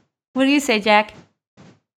do you say, Jack?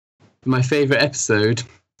 My favorite episode?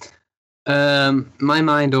 My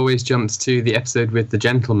mind always jumps to the episode with the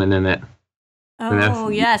gentleman in it. Oh,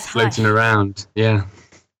 yes. Floating around, yeah.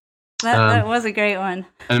 That was a great one.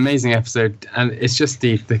 An amazing episode, and it's just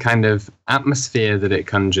the kind of atmosphere that it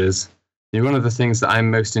conjures. One of the things that I'm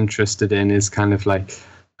most interested in is kind of like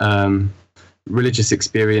religious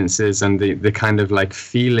experiences and the kind of like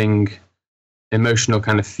emotional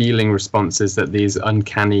kind of feeling responses that these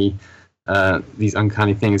uncanny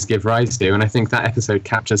things give rise to. And I think that episode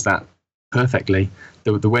captures that perfectly.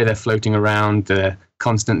 The way they're floating around, they're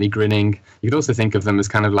constantly grinning. You could also think of them as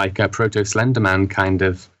kind of like a proto-Slenderman kind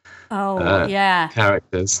of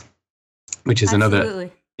characters, which is another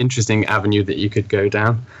interesting avenue that you could go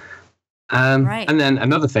down. Right. And then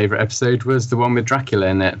another favorite episode was the one with Dracula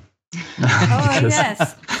in it. Oh,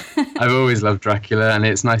 yes. I've always loved Dracula, and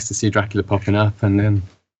it's nice to see Dracula popping up. And then,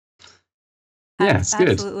 it's good.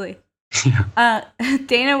 Absolutely.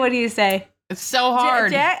 Dana, what do you say? It's so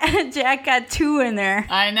hard. Jack got 2 in there.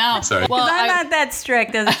 I know. Sorry. Well, I'm not that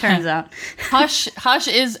strict, as it turns out. Hush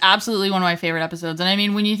is absolutely one of my favorite episodes. And I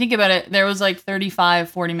mean, when you think about it, there was like 35,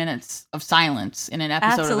 40 minutes of silence in an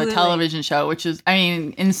episode of a television show, which is, I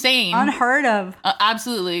mean, insane. Unheard of.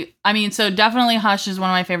 Absolutely. I mean, so definitely Hush is one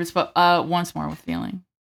of my favorites, but Once More with Feeling.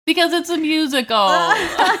 Because it's a musical.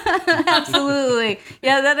 Absolutely.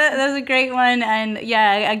 Yeah, that's a great one. And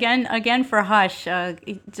yeah, again for Hush,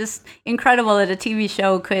 just incredible that a TV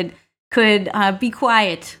show could could be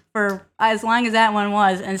quiet for as long as that one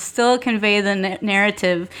was and still convey the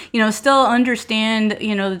narrative, still understand,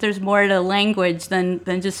 that there's more to language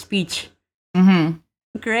than just speech. Mm-hmm.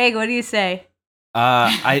 Greg, what do you say?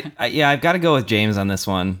 I've got to go with James on this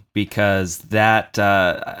one because that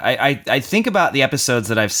I think about the episodes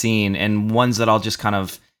that I've seen and ones that I'll just kind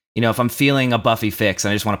of, if I'm feeling a Buffy fix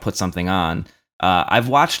and I just want to put something on. I've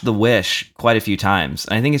watched The Wish quite a few times,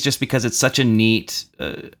 and I think it's just because it's such a neat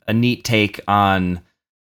take on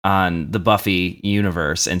the Buffy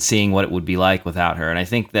universe and seeing what it would be like without her. And I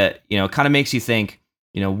think that, it kind of makes you think,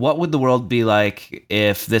 what would the world be like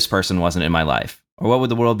if this person wasn't in my life? Or what would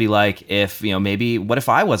the world be like if, maybe what if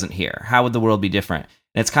I wasn't here? How would the world be different?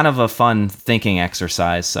 And it's kind of a fun thinking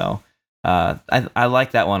exercise. So I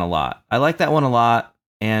like that one a lot.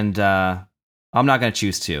 And I'm not going to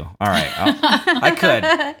choose two. All right. I could.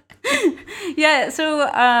 Yeah. So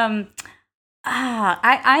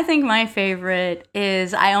I think my favorite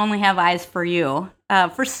is I Only Have Eyes for You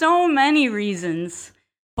for so many reasons.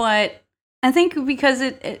 But I think because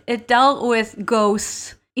it dealt with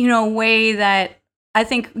ghosts, a way that I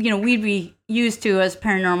think, we'd be used to as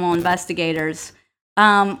paranormal investigators.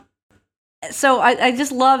 So I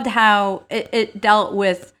just loved how it dealt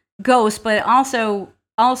with ghosts, but also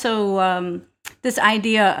this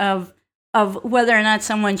idea of whether or not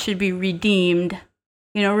someone should be redeemed.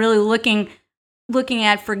 Really looking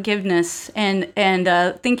at forgiveness and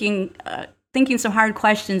thinking some hard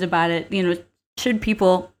questions about it. Should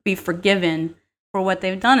people be forgiven for what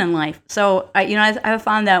they've done in life? So I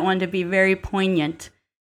found that one to be very poignant.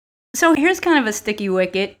 So here's kind of a sticky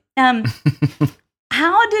wicket.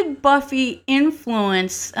 How did Buffy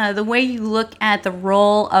influence the way you look at the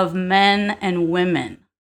role of men and women?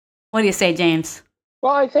 What do you say, James?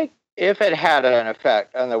 Well, I think if it had an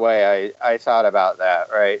effect on the way I thought about that,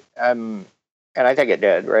 right? And I think it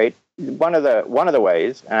did, right? One of the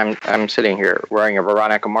ways, and I'm sitting here wearing a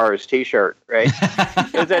Veronica Mars T-shirt, right?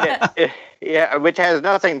 Is that it, which has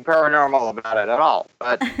nothing paranormal about it at all,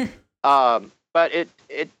 but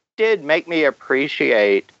it did make me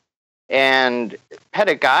appreciate, and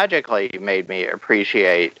pedagogically made me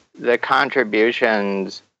appreciate the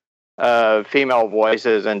contributions of female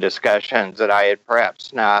voices and discussions that I had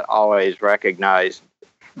perhaps not always recognized,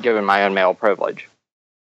 given my own male privilege.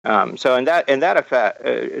 So in that effect,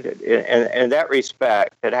 in that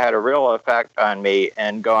respect, it had a real effect on me.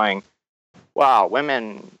 And going, wow,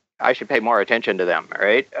 women, I should pay more attention to them.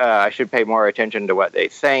 Right? I should pay more attention to what they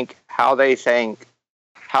think, how they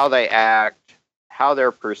act, how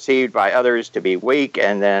they're perceived by others to be weak,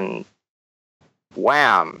 and then,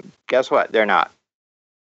 wham! Guess what? They're not.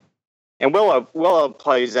 And Willow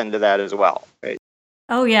plays into that as well, right?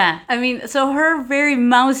 Oh, yeah. I mean, so her very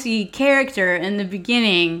mousy character in the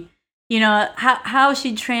beginning, how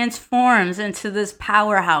she transforms into this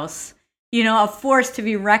powerhouse, a force to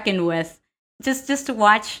be reckoned with. Just to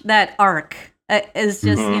watch that arc is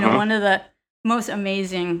just, one of the most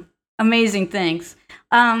amazing things.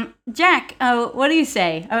 Jack, what do you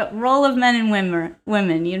say? Role of men and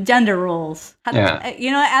women, gender roles.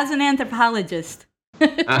 As an anthropologist.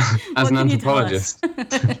 As an anthropologist.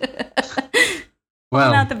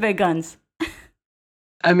 Well, not the big guns.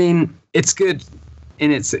 I mean, it's good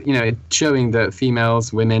in its, showing that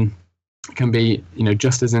women can be,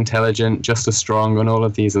 just as intelligent, just as strong, and all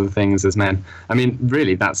of these other things as men. I mean,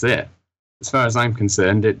 really, that's it. As far as I'm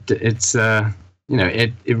concerned,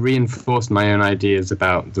 it reinforced my own ideas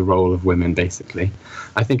about the role of women, basically.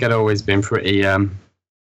 I think I'd always been pretty, I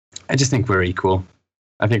just think we're equal.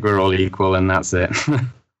 I think we're all equal, and that's it.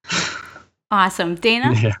 Awesome.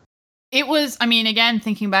 Dana? Yeah. It was, again,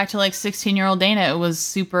 thinking back to 16-year-old Dana, it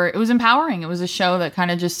was empowering. It was a show that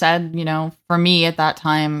kind of just said, for me at that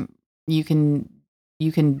time, you can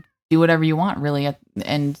do whatever you want, really.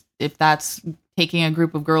 And if that's taking a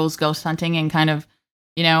group of girls ghost hunting and kind of,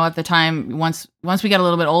 at the time, once we got a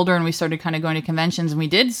little bit older and we started kind of going to conventions, and we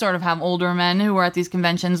did sort of have older men who were at these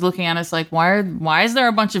conventions looking at us like, why is there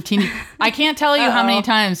a bunch of teeny... I can't tell you how many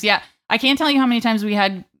times. Yeah. I can't tell you how many times we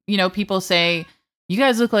had, people say, you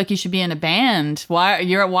guys look like you should be in a band. Why are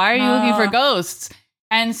you looking for ghosts?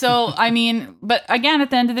 And so, but again,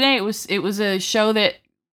 at the end of the day, it was a show that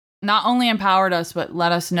not only empowered us, but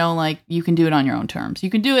let us know, you can do it on your own terms. You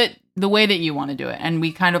can do it the way that you want to do it. And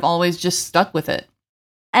we kind of always just stuck with it.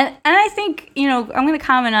 And I think, I'm going to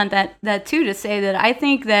comment on that too, to say that I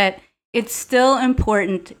think that it's still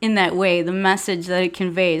important in that way, the message that it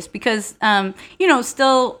conveys. Because,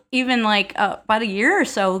 still even about a year or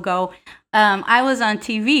so ago, I was on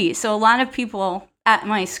TV. So a lot of people at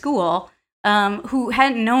my school who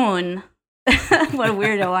hadn't known What a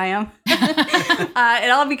weirdo I am. It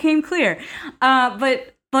all became clear.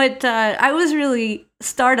 But I was really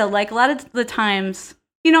startled. Like a lot of the times,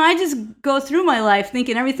 I just go through my life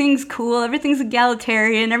thinking everything's cool, everything's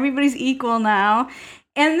egalitarian, everybody's equal now.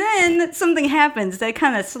 And then something happens that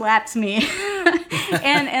kind of slaps me.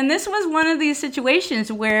 and this was one of these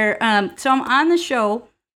situations where, so I'm on the show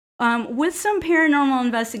with some paranormal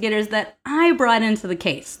investigators that I brought into the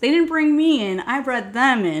case. They didn't bring me in, I brought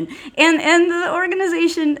them in. And the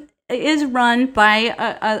organization is run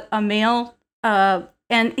by a male,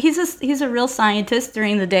 and he's a real scientist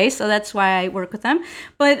during the day, so that's why I work with them.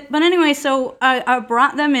 But anyway, so I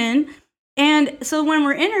brought them in. And so when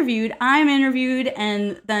we're interviewed, I'm interviewed,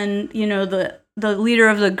 and then, the leader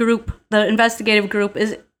of the group, the investigative group,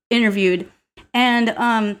 is interviewed.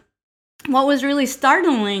 And what was really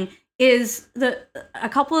startling is a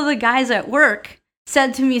couple of the guys at work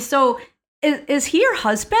said to me, "So is he your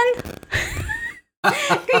husband?" Because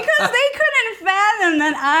they couldn't fathom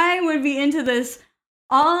that I would be into this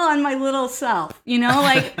all on my little self,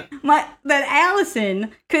 like that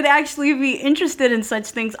Allison could actually be interested in such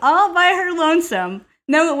things all by her lonesome.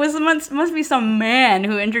 No, must be some man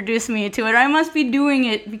who introduced me to it, or I must be doing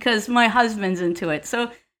it because my husband's into it.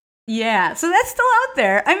 So, yeah, so that's still out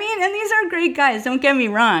there. I mean, and these are great guys, don't get me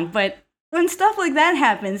wrong, but when stuff like that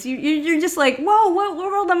happens, you're just like, whoa, what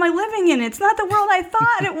world am I living in? It's not the world I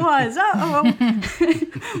thought it was. Uh-oh.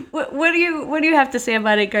 What do you have to say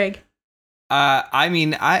about it, Greg? I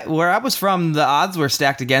mean, where I was from, the odds were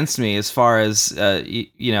stacked against me as far as, how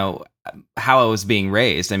I was being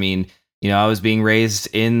raised. I mean, I was being raised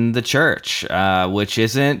in the church, which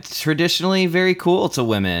isn't traditionally very cool to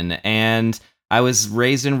women. And I was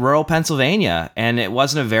raised in rural Pennsylvania, and it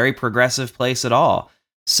wasn't a very progressive place at all.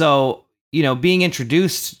 So, being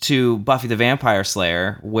introduced to Buffy the Vampire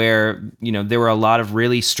Slayer, where, there were a lot of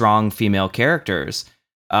really strong female characters,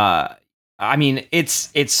 I mean,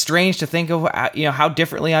 it's strange to think of, how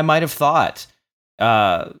differently I might have thought,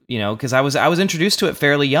 because I was introduced to it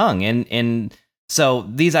fairly young. And so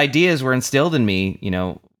these ideas were instilled in me,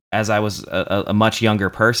 as I was a much younger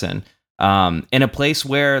person, in a place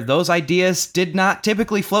where those ideas did not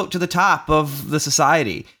typically float to the top of the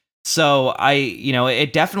society. So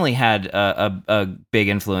it definitely had a big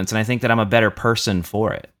influence. And I think that I'm a better person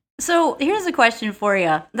for it. So here's a question for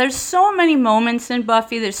you. There's so many moments in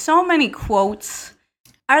Buffy. There's so many quotes.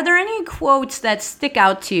 Are there any quotes that stick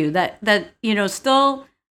out to you that still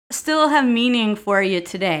have meaning for you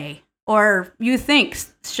today, or you think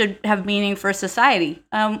should have meaning for society?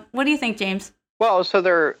 What do you think, James? Well,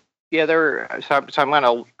 so I'm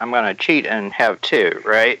gonna cheat and have two,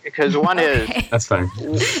 right? Because one is that's fine.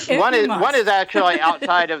 One is actually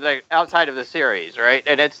outside of the series, right?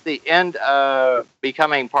 And it's the end of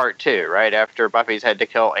Becoming Part 2, right after Buffy's had to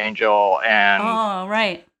kill Angel, and oh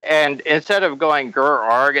right. And instead of going grr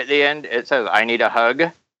arg at the end, it says I need a hug.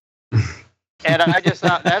 And I just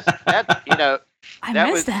thought that's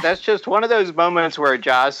just one of those moments where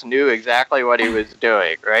Joss knew exactly what he was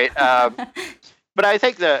doing, right? But I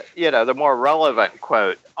think the more relevant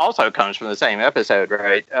quote also comes from the same episode,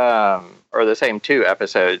 right? Or the same two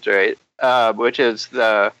episodes, right? Which is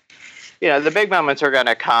the big moments are going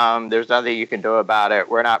to come. There's nothing you can do about it.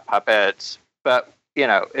 We're not puppets. But,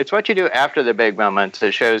 it's what you do after the big moments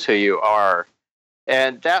that shows who you are.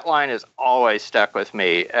 And that line has always stuck with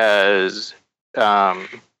me as,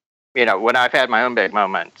 when I've had my own big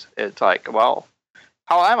moments. It's like, well,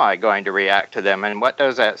 how am I going to react to them? And what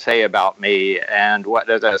does that say about me? And what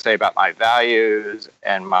does that say about my values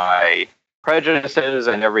and my prejudices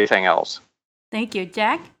and everything else? Thank you.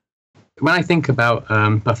 Jack? When I think about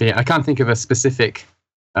Buffy, I can't think of a specific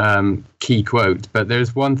key quote, but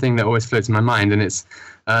there's one thing that always floats in my mind, and it's,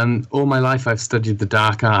 all my life I've studied the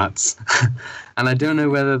dark arts. And I don't know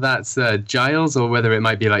whether that's Giles or whether it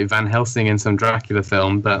might be like Van Helsing in some Dracula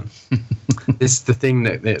film, but it's the thing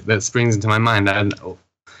that springs into my mind. And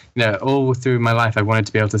all through my life, I wanted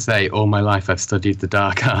to be able to say, all my life I've studied the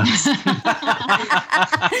dark arts.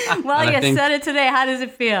 Well, you said it today. How does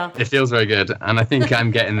it feel? It feels very good. And I think I'm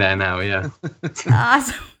getting there now, yeah.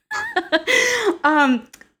 Awesome.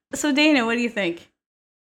 So Dana, what do you think?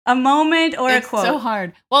 A moment or a quote? It's so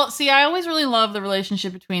hard. Well, see, I always really love the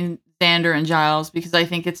relationship between Xander and Giles, because I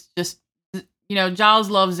think it's just, Giles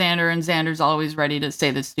loves Xander, and Xander's always ready to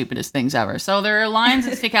say the stupidest things ever. So there are lines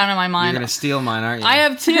that stick out in my mind. You're going to steal mine, aren't you? I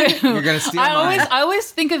have two. You're going to steal mine. I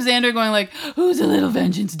always think of Xander going like, who's a little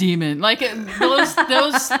vengeance demon? Like those,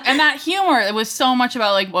 and that humor, it was so much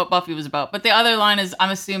about like what Buffy was about. But the other line is, I'm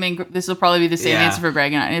assuming this will probably be the same answer for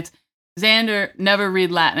Greg and I. It's Xander, never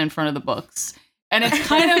read Latin in front of the books. And it's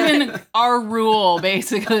kind of in our rule,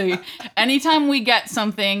 basically. Anytime we get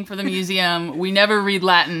something for the museum, we never read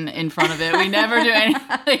Latin in front of it. We never do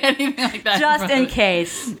anything like that. Just in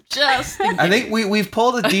case. I think we've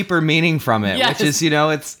pulled a deeper meaning from it, which is,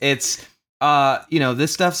 it's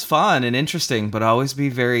this stuff's fun and interesting, but always be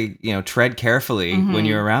very, tread carefully when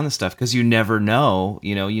you're around this stuff, because you never know,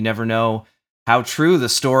 you never know how true the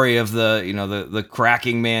story of the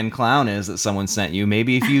cracking man clown is that someone sent you.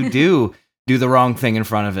 Maybe if you do the wrong thing in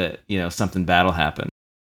front of it, something bad will happen.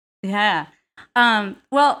 Yeah.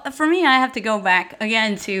 Well, for me, I have to go back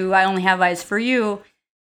again to I Only Have Eyes for You,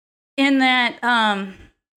 in that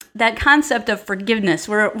that concept of forgiveness,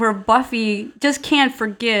 where Buffy just can't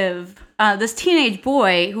forgive this teenage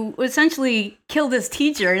boy who essentially killed his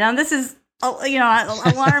teacher. Now, this is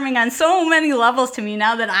alarming on so many levels to me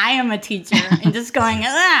now that I am a teacher and just going,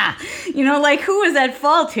 who is at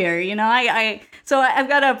fault here? So I've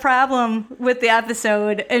got a problem with the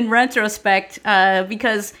episode in retrospect,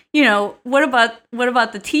 because, what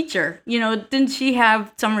about the teacher? Didn't she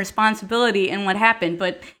have some responsibility in what happened?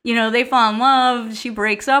 But, they fall in love, she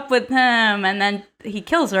breaks up with him, and then he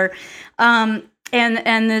kills her. And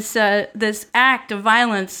this act of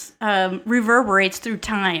violence reverberates through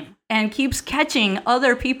time and keeps catching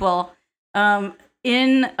other people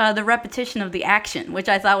in the repetition of the action, which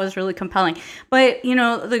I thought was really compelling. But,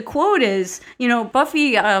 the quote is,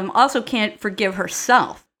 Buffy also can't forgive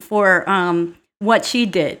herself for what she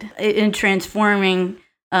did in transforming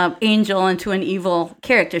Angel into an evil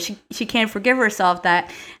character. She can't forgive herself that.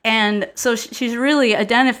 And so she's really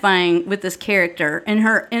identifying with this character and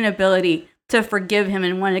her inability to forgive him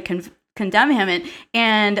and want to condemn him.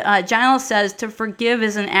 And Giles says to forgive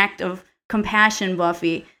is an act of compassion,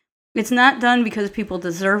 Buffy. It's not done because people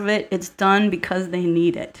deserve it. It's done because they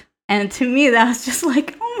need it. And to me, that was just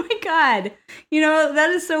like, oh my God, that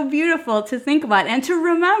is so beautiful to think about and to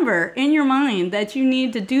remember in your mind that you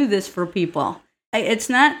need to do this for people. It's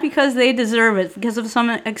not because they deserve it, because of some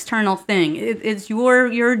external thing. It's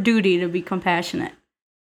your duty to be compassionate.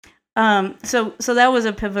 So that was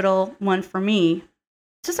a pivotal one for me.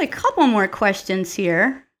 Just a couple more questions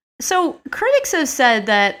here. So critics have said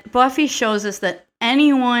that Buffy shows us that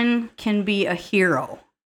anyone can be a hero.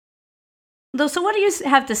 So what do you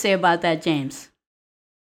have to say about that, James?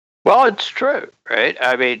 Well, it's true, right?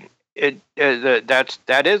 I mean,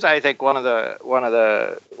 that is, I think, one of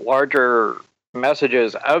the larger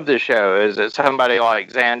messages of the show is that somebody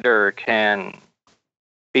like Xander can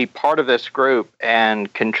be part of this group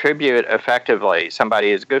and contribute effectively.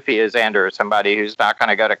 Somebody as goofy as Xander, somebody who's not going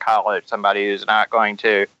to go to college, somebody who's not going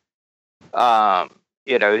to,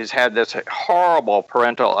 who's had this horrible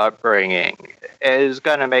parental upbringing, is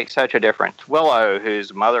going to make such a difference. Willow,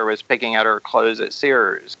 whose mother was picking out her clothes at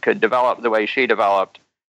Sears, could develop the way she developed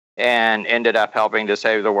and ended up helping to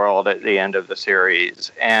save the world at the end of the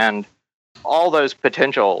series. And all those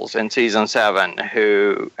potentials in season 7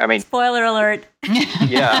 spoiler alert.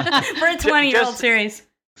 Yeah. For a 20-year-old series.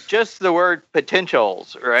 Just the word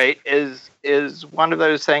potentials, right, is one of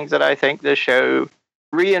those things that I think this show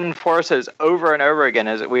reinforces over and over again,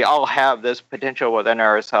 is that we all have this potential within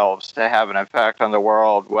ourselves to have an effect on the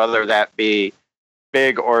world, whether that be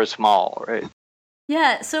big or small, right?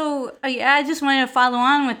 Yeah, so I just wanted to follow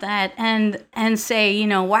on with that and say,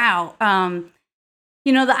 wow,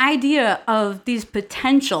 the idea of these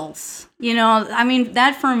potentials,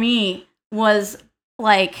 that for me was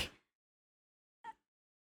like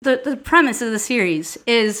the premise of the series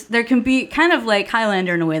is there can be kind of like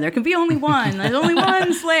Highlander in a way. There can be only one. There's only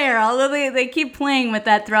one Slayer, although they keep playing with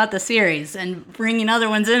that throughout the series and bringing other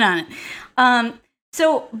ones in on it.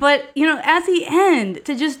 But at the end,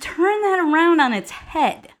 to just turn that around on its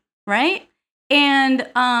head, right? And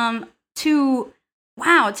to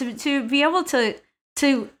be able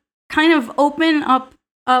to kind of open up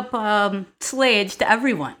Slayage to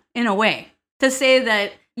everyone in a way, to say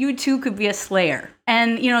that you too could be a Slayer,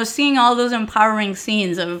 and seeing all those empowering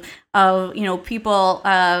scenes of people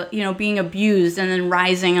being abused and then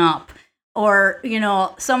rising up, or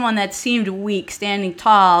someone that seemed weak standing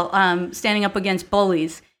tall, standing up against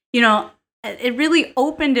bullies. It really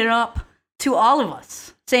opened it up to all of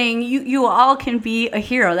us, saying you all can be a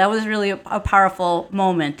hero. That was really a powerful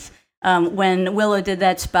moment. When Willow did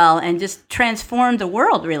that spell and just transformed the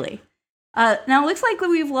world, really. Now, it looks like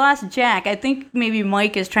we've lost Jack. I think maybe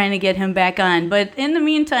Mike is trying to get him back on. But in the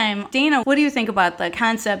meantime, Dana, what do you think about the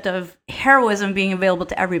concept of heroism being available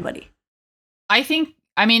to everybody?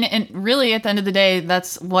 And really, at the end of the day,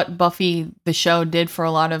 that's what Buffy, the show, did for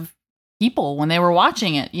a lot of people when they were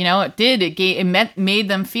watching it. It made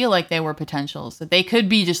them feel like they were potentials, that they could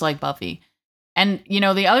be just like Buffy. And,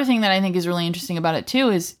 the other thing that I think is really interesting about it too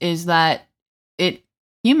is that it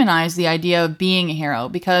humanized the idea of being a hero,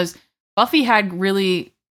 because Buffy had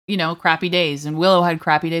really, crappy days, and Willow had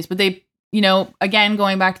crappy days, but they, again,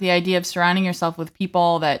 going back to the idea of surrounding yourself with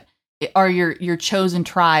people that are your chosen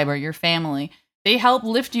tribe or your family, they help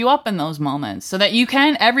lift you up in those moments so that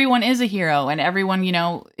everyone is a hero, and everyone,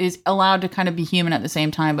 is allowed to kind of be human at the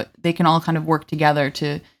same time, but they can all kind of work together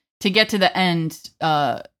to get to the end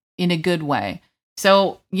in a good way.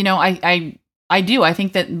 So, I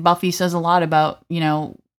think that Buffy says a lot about,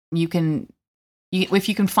 if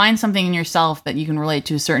you can find something in yourself that you can relate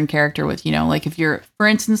to a certain character with, like if you're, for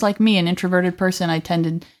instance, like me, an introverted person, I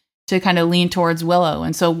tended to kind of lean towards Willow.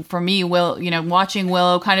 And so for me, watching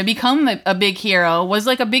Willow kind of become a big hero was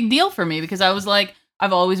like a big deal for me, because I was like,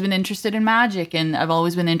 I've always been interested in magic, and I've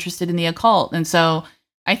always been interested in the occult. And so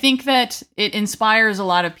I think that it inspires a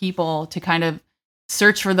lot of people to kind of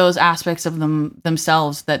search for those aspects of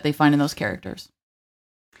themselves that they find in those characters.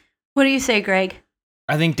 What do you say, Greg?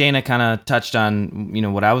 I think Dana kind of touched on,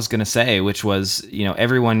 what I was going to say, which was,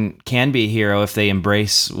 everyone can be a hero if they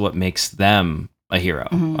embrace what makes them a hero.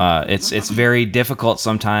 Mm-hmm. It's very difficult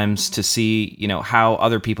sometimes to see, how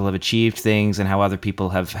other people have achieved things and how other people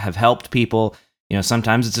have helped people.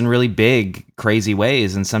 Sometimes it's in really big, crazy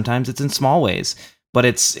ways, and sometimes it's in small ways. But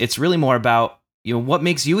it's really more about, what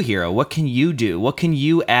makes you a hero? What can you do? What can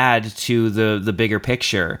you add to the bigger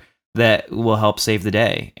picture that will help save the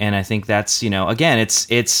day? And I think that's, again,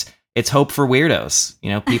 it's hope for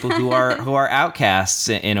weirdos, people who are outcasts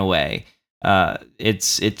in a way.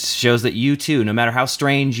 It shows that you too, no matter how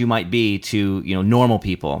strange you might be to, normal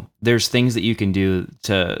people, there's things that you can do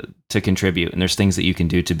to contribute, and there's things that you can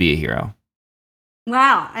do to be a hero.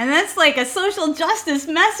 Wow, and that's like a social justice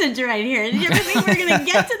message right here. Did you ever think we're going to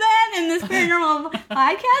get to that in this paranormal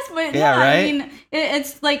podcast? But yeah, right? I mean,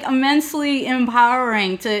 it's like immensely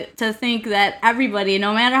empowering to think that everybody,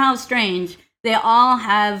 no matter how strange, they all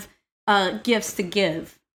have gifts to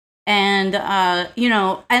give. And,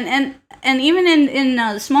 and even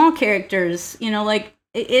in small characters, like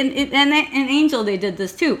in Angel, they did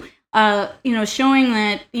this too, showing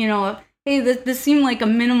that, hey, this seemed like a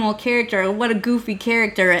minimal character. What a goofy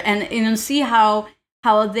character. And see how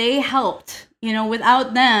they helped.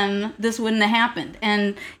 Without them, this wouldn't have happened.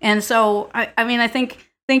 And so, I think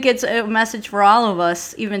it's a message for all of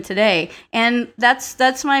us, even today. And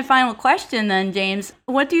that's my final question then, James.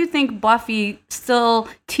 What do you think Buffy still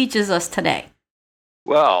teaches us today?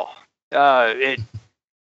 Well, that's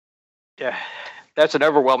an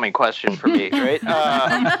overwhelming question for me, right?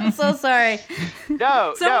 I'm so sorry.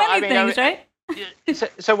 No, many things, right?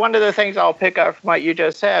 So one of the things I'll pick up from what you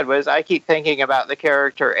just said was I keep thinking about the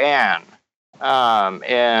character Anne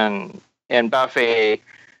in Buffy,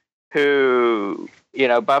 who,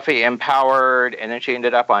 Buffy empowered, and then she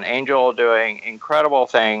ended up on Angel doing incredible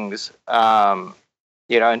things, in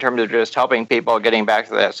terms of just helping people, getting back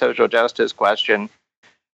to that social justice question.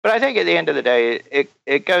 But I think at the end of the day,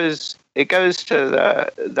 it goes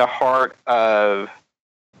to the heart of,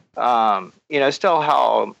 still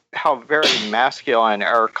how very masculine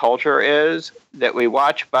our culture is, that we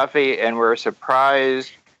watch Buffy and we're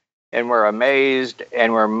surprised and we're amazed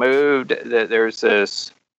and we're moved that there's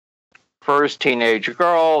this first teenage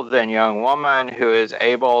girl, then young woman who is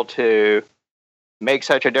able to make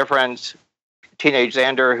such a difference. Teenage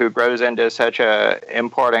Xander, who grows into such a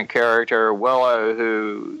important character. Willow,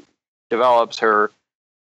 who develops her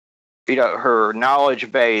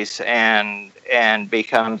knowledge base and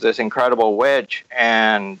becomes this incredible witch.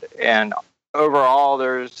 And overall,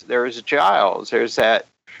 there's Giles. There's that,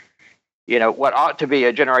 what ought to be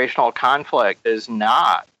a generational conflict is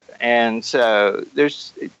not. And so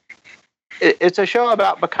it's a show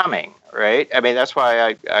about becoming, right? I mean, that's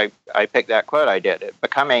why I picked that quote I did.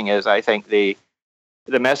 Becoming is, I think, the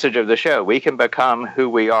message of the show. We can become who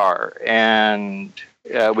we are, and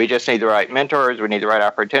we just need the right mentors. We need the right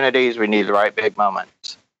opportunities. We need the right big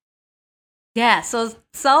moments. Yeah, so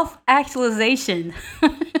self-actualization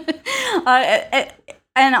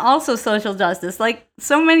and also social justice. Like,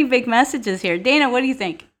 so many big messages here. Dana, what do you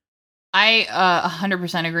think? I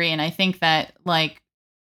 100% agree, and I think that, like,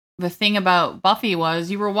 the thing about Buffy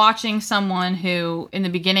was you were watching someone who in the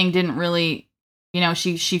beginning didn't really,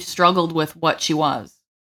 she struggled with what she was,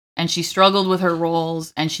 and she struggled with her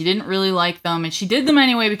roles, and she didn't really like them, and she did them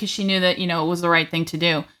anyway because she knew that, it was the right thing to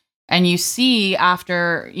do. And you see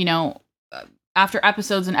after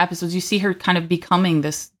episodes and episodes, you see her kind of becoming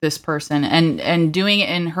this person and doing it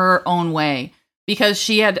in her own way, because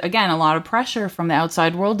she had, again, a lot of pressure from the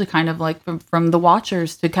outside world to kind of, like, from the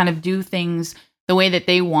Watchers to kind of do things the way that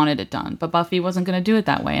they wanted it done. But Buffy wasn't going to do it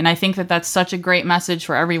that way. And I think that that's such a great message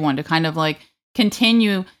for everyone to kind of like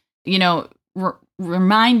continue,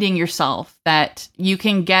 reminding yourself that you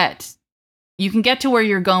can get to where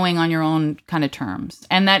you're going on your own kind of terms,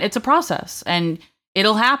 and that it's a process and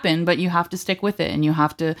it'll happen, but you have to stick with it, and you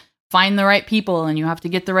have to find the right people, and you have to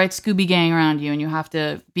get the right Scooby gang around you, and you have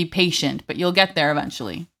to be patient, but you'll get there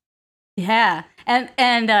eventually. Yeah.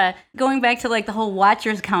 And going back to like the whole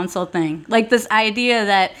Watchers Council thing, like this idea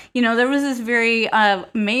that, there was this very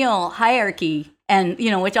male hierarchy, and,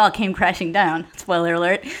 which all came crashing down, spoiler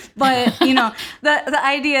alert. But, the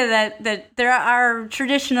idea that there are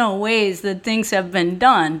traditional ways that things have been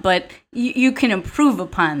done, but you can improve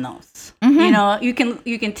upon those. Mm-hmm.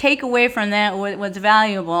 You can take away from that what's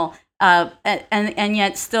valuable, and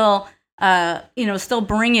yet still, still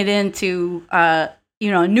bring it into, a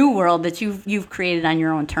new world that you've created on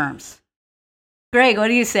your own terms. Greg, what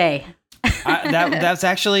do you say? That's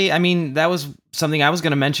actually, that was something I was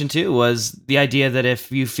going to mention too, was the idea that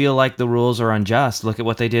if you feel like the rules are unjust, look at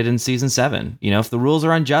what they did in season 7. If the rules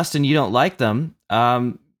are unjust and you don't like them,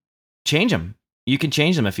 change them. You can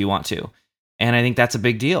change them if you want to. And I think that's a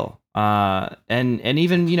big deal. And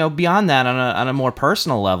even, beyond that, on a more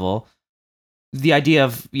personal level, the idea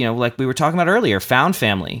of, like we were talking about earlier, found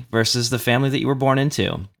family versus the family that you were born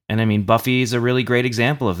into. And Buffy's a really great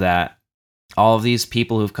example of that. All of these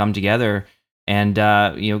people who've come together and,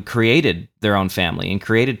 created their own family and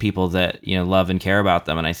created people that, love and care about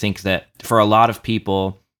them. And I think that for a lot of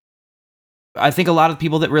people,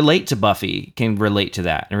 that relate to Buffy can relate to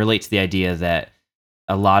that and relate to the idea that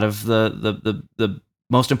a lot of the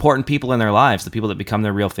most important people in their lives, the people that become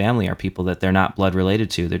their real family, are people that they're not blood related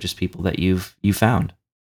to. They're just people that you found.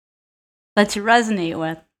 That you resonate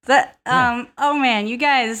with. Oh man, you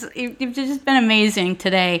guys, you've just been amazing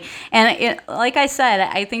today. And like I said,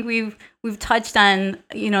 I think we've touched on,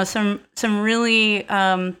 some really,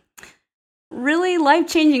 really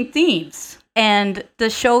life-changing themes, and the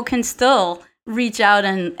show can still reach out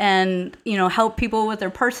and help people with their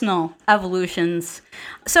personal evolutions.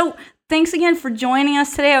 So thanks again for joining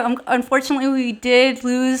us today. Unfortunately, we did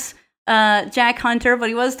lose Jack Hunter, but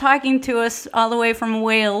he was talking to us all the way from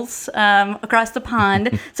Wales, across the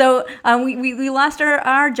pond. So we lost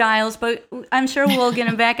our Giles, but I'm sure we'll get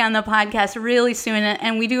him back on the podcast really soon.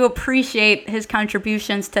 And we do appreciate his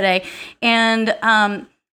contributions today. And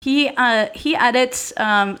he edits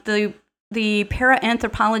the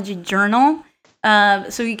Paraanthropology Journal.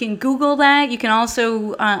 So you can Google that. You can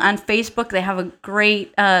also on Facebook. They have a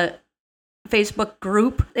great Facebook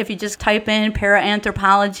group. If you just type in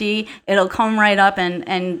paraanthropology, it'll come right up,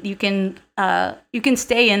 and you can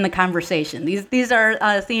stay in the conversation. These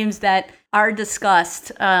are themes that are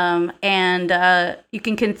discussed, and you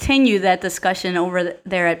can continue that discussion over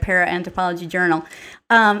there at Paraanthropology Journal.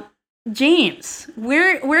 James,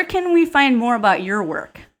 where can we find more about your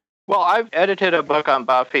work? Well, I've edited a book on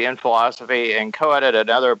Buffy and philosophy and co-edited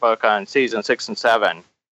another book on season 6 and 7.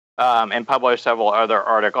 And published several other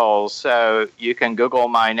articles. So you can Google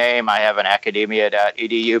my name. I have an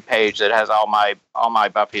academia.edu page that has all my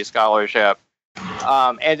Buffy scholarship.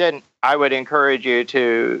 And then I would encourage you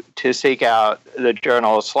to seek out the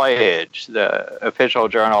journal Slayage, the official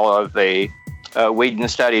journal of the Whedon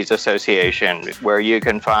Studies Association, where you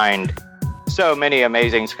can find so many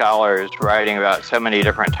amazing scholars writing about so many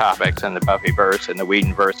different topics in the Buffyverse and the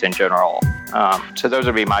Whedonverse in general. So those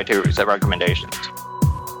would be my two recommendations.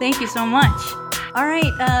 Thank you so much. All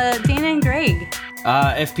right, Dana and Greg.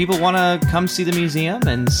 If people want to come see the museum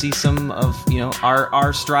and see some of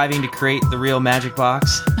our striving to create the real magic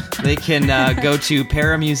box, they can go to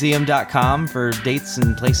paramuseum.com for dates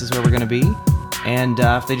and places where we're going to be. And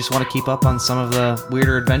if they just want to keep up on some of the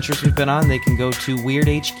weirder adventures we've been on, they can go to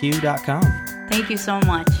weirdhq.com. Thank you so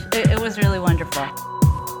much. It was really wonderful.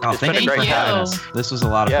 Oh, thank you for having us. This was a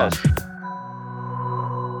lot of fun.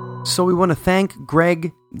 So we want to thank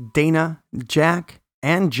Greg, Dana, Jack,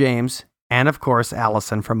 and James, and of course,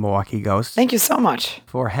 Allison from Milwaukee Ghosts. Thank you so much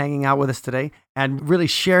for hanging out with us today and really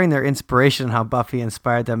sharing their inspiration and how Buffy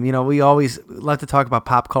inspired them. We always love to talk about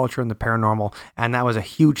pop culture and the paranormal, and that was a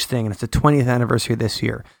huge thing, and it's the 20th anniversary this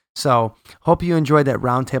year. So hope you enjoyed that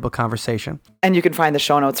roundtable conversation. And you can find the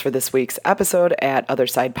show notes for this week's episode at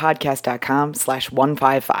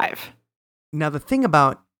othersidepodcast.com/155. Now, the thing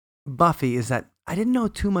about Buffy is that I didn't know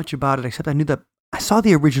too much about it, except I knew that I saw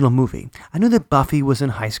the original movie. I knew that Buffy was in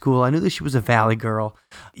high school. I knew that she was a valley girl.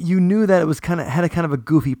 You knew that it was had a kind of a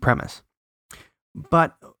goofy premise.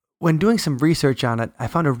 But when doing some research on it, I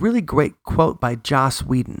found a really great quote by Joss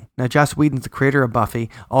Whedon. Now, Joss Whedon's the creator of Buffy,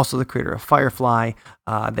 also the creator of Firefly,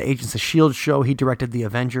 the Agents of S.H.I.E.L.D. show. He directed The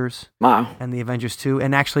Avengers. Wow. And The Avengers 2.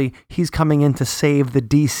 And actually, he's coming in to save the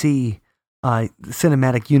DC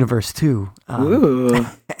cinematic universe too. Ooh.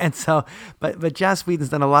 And so, but Joss Whedon's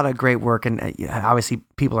done a lot of great work, and obviously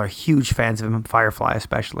people are huge fans of him, Firefly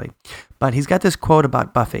especially. But he's got this quote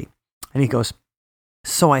about Buffy, and he goes,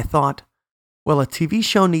 "So I thought, well, a TV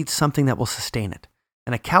show needs something that will sustain it.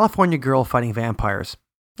 And a California girl fighting vampires,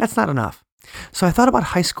 that's not enough. So I thought about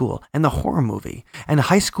high school and the horror movie, and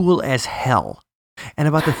high school as hell, and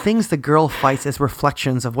about the things the girl fights as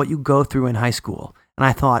reflections of what you go through in high school. And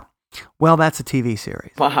I thought, well, that's a TV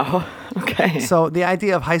series." Wow. Okay. So the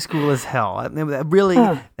idea of high school as hell, that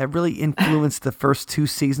really influenced the first 2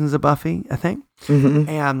 seasons of Buffy, I think. Mm-hmm.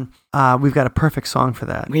 And we've got a perfect song for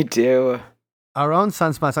that. We do. Our own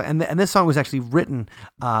Sunspot song. And this song was actually written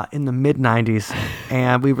in the mid-90s,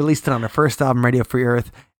 and we released it on our first album, Radio Free Earth.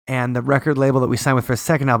 And the record label that we signed with for our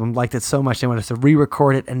second album liked it so much they wanted us to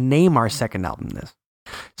re-record it and name our second album this.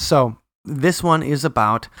 So this one is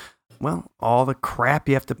about, well, all the crap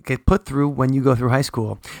you have to get put through when you go through high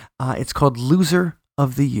school. It's called Loser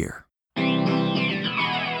of the Year.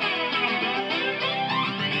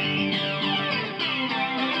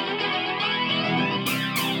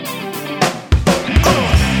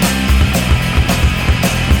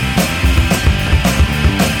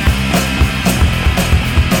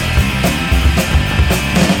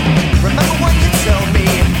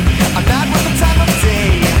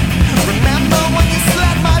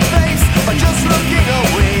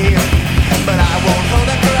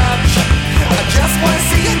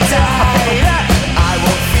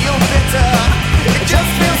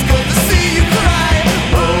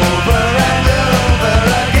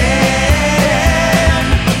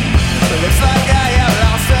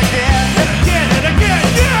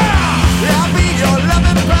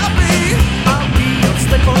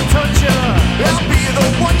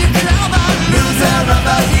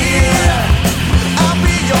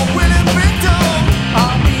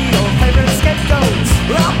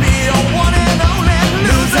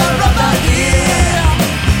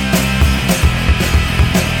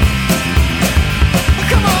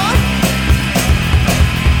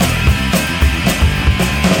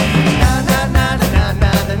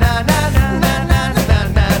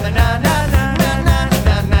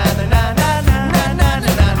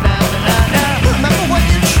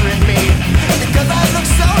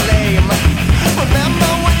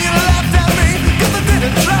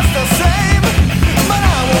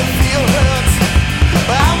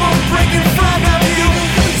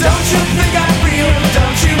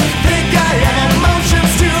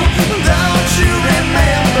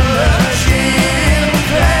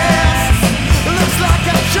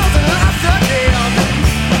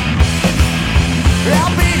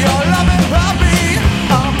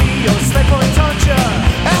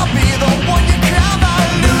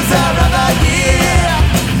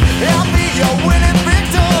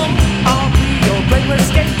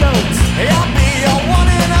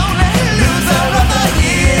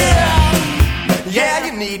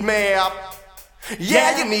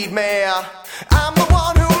 Yeah, you need me. I'm the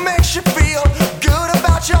one who makes you feel good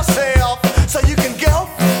about yourself, so you can go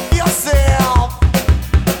yourself.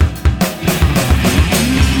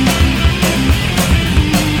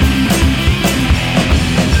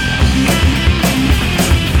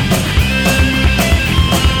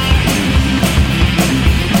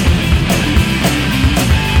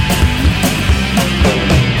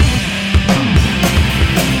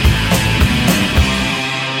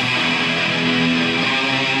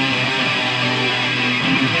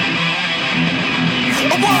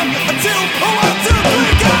 One, two,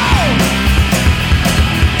 three, go!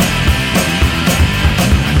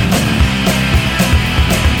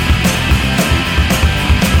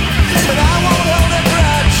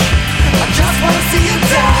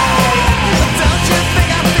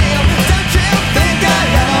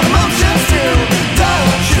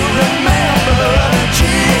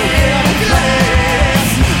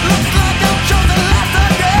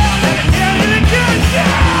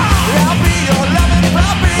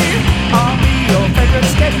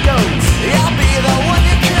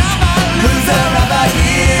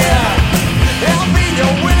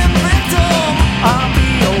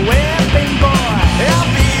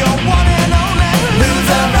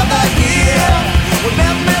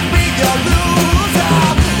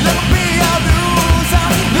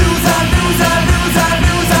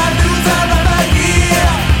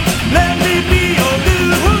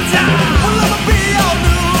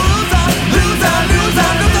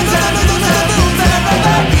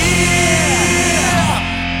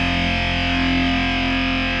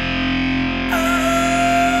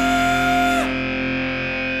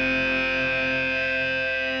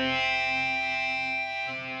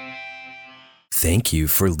 Thank you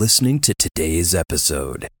for listening to today's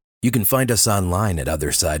episode. You can find us online at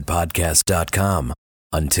othersidepodcast.com.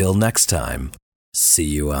 Until next time, see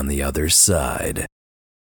you on the other side.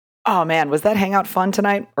 Oh man, was that hangout fun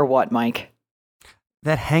tonight or what, Mike?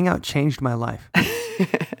 That hangout changed my life.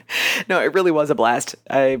 No, it really was a blast.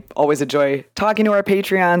 I always enjoy talking to our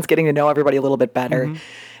Patreons, getting to know everybody a little bit better. Mm-hmm.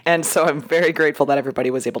 And so I'm very grateful that everybody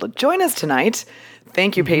was able to join us tonight.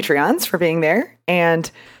 Thank you, Patreons, for being there. And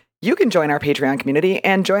you can join our Patreon community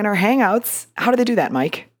and join our hangouts. How do they do that,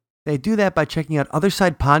 Mike? They do that by checking out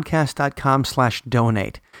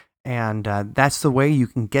othersidepodcast.com/donate. And that's the way you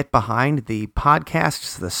can get behind the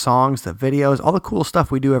podcasts, the songs, the videos, all the cool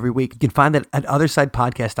stuff we do every week. You can find that at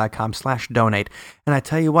othersidepodcast.com/donate. And I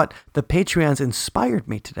tell you what, the Patreons inspired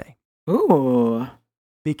me today. Ooh.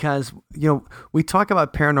 Because, we talk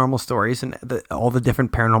about paranormal stories and all the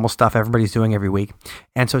different paranormal stuff everybody's doing every week.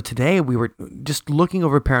 And so today we were just looking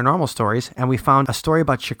over paranormal stories and we found a story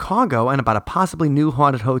about Chicago and about a possibly new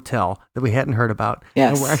haunted hotel that we hadn't heard about.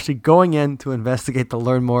 Yes. And we're actually going in to investigate to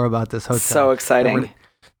learn more about this hotel. So exciting.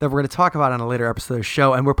 That we're going to talk about on a later episode of the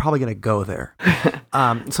show, and we're probably going to go there.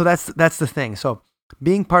 So that's the thing. So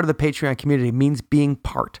being part of the Patreon community means being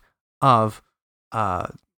part of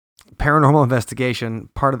paranormal investigation,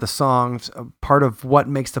 part of the songs, part of what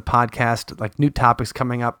makes the podcast, like new topics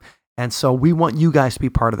coming up. And so we want you guys to be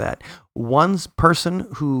part of that. One person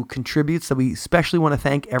who contributes that we especially want to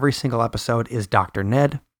thank every single episode is Dr.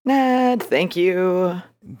 Ned. Ned, thank you.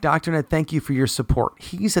 Dr. Ned, thank you for your support.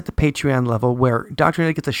 He's at the Patreon level where Dr.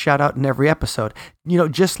 Ned gets a shout out in every episode.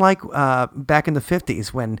 Just like back in the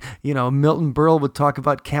 50s when, Milton Berle would talk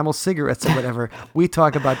about Camel cigarettes or whatever, we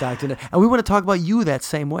talk about Dr. Ned. And we want to talk about you that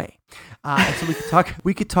same way. And so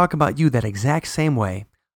we could talk about you that exact same way.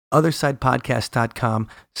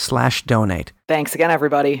 othersidepodcast.com/donate. Thanks again,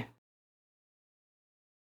 everybody.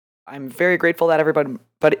 I'm very grateful that everybody...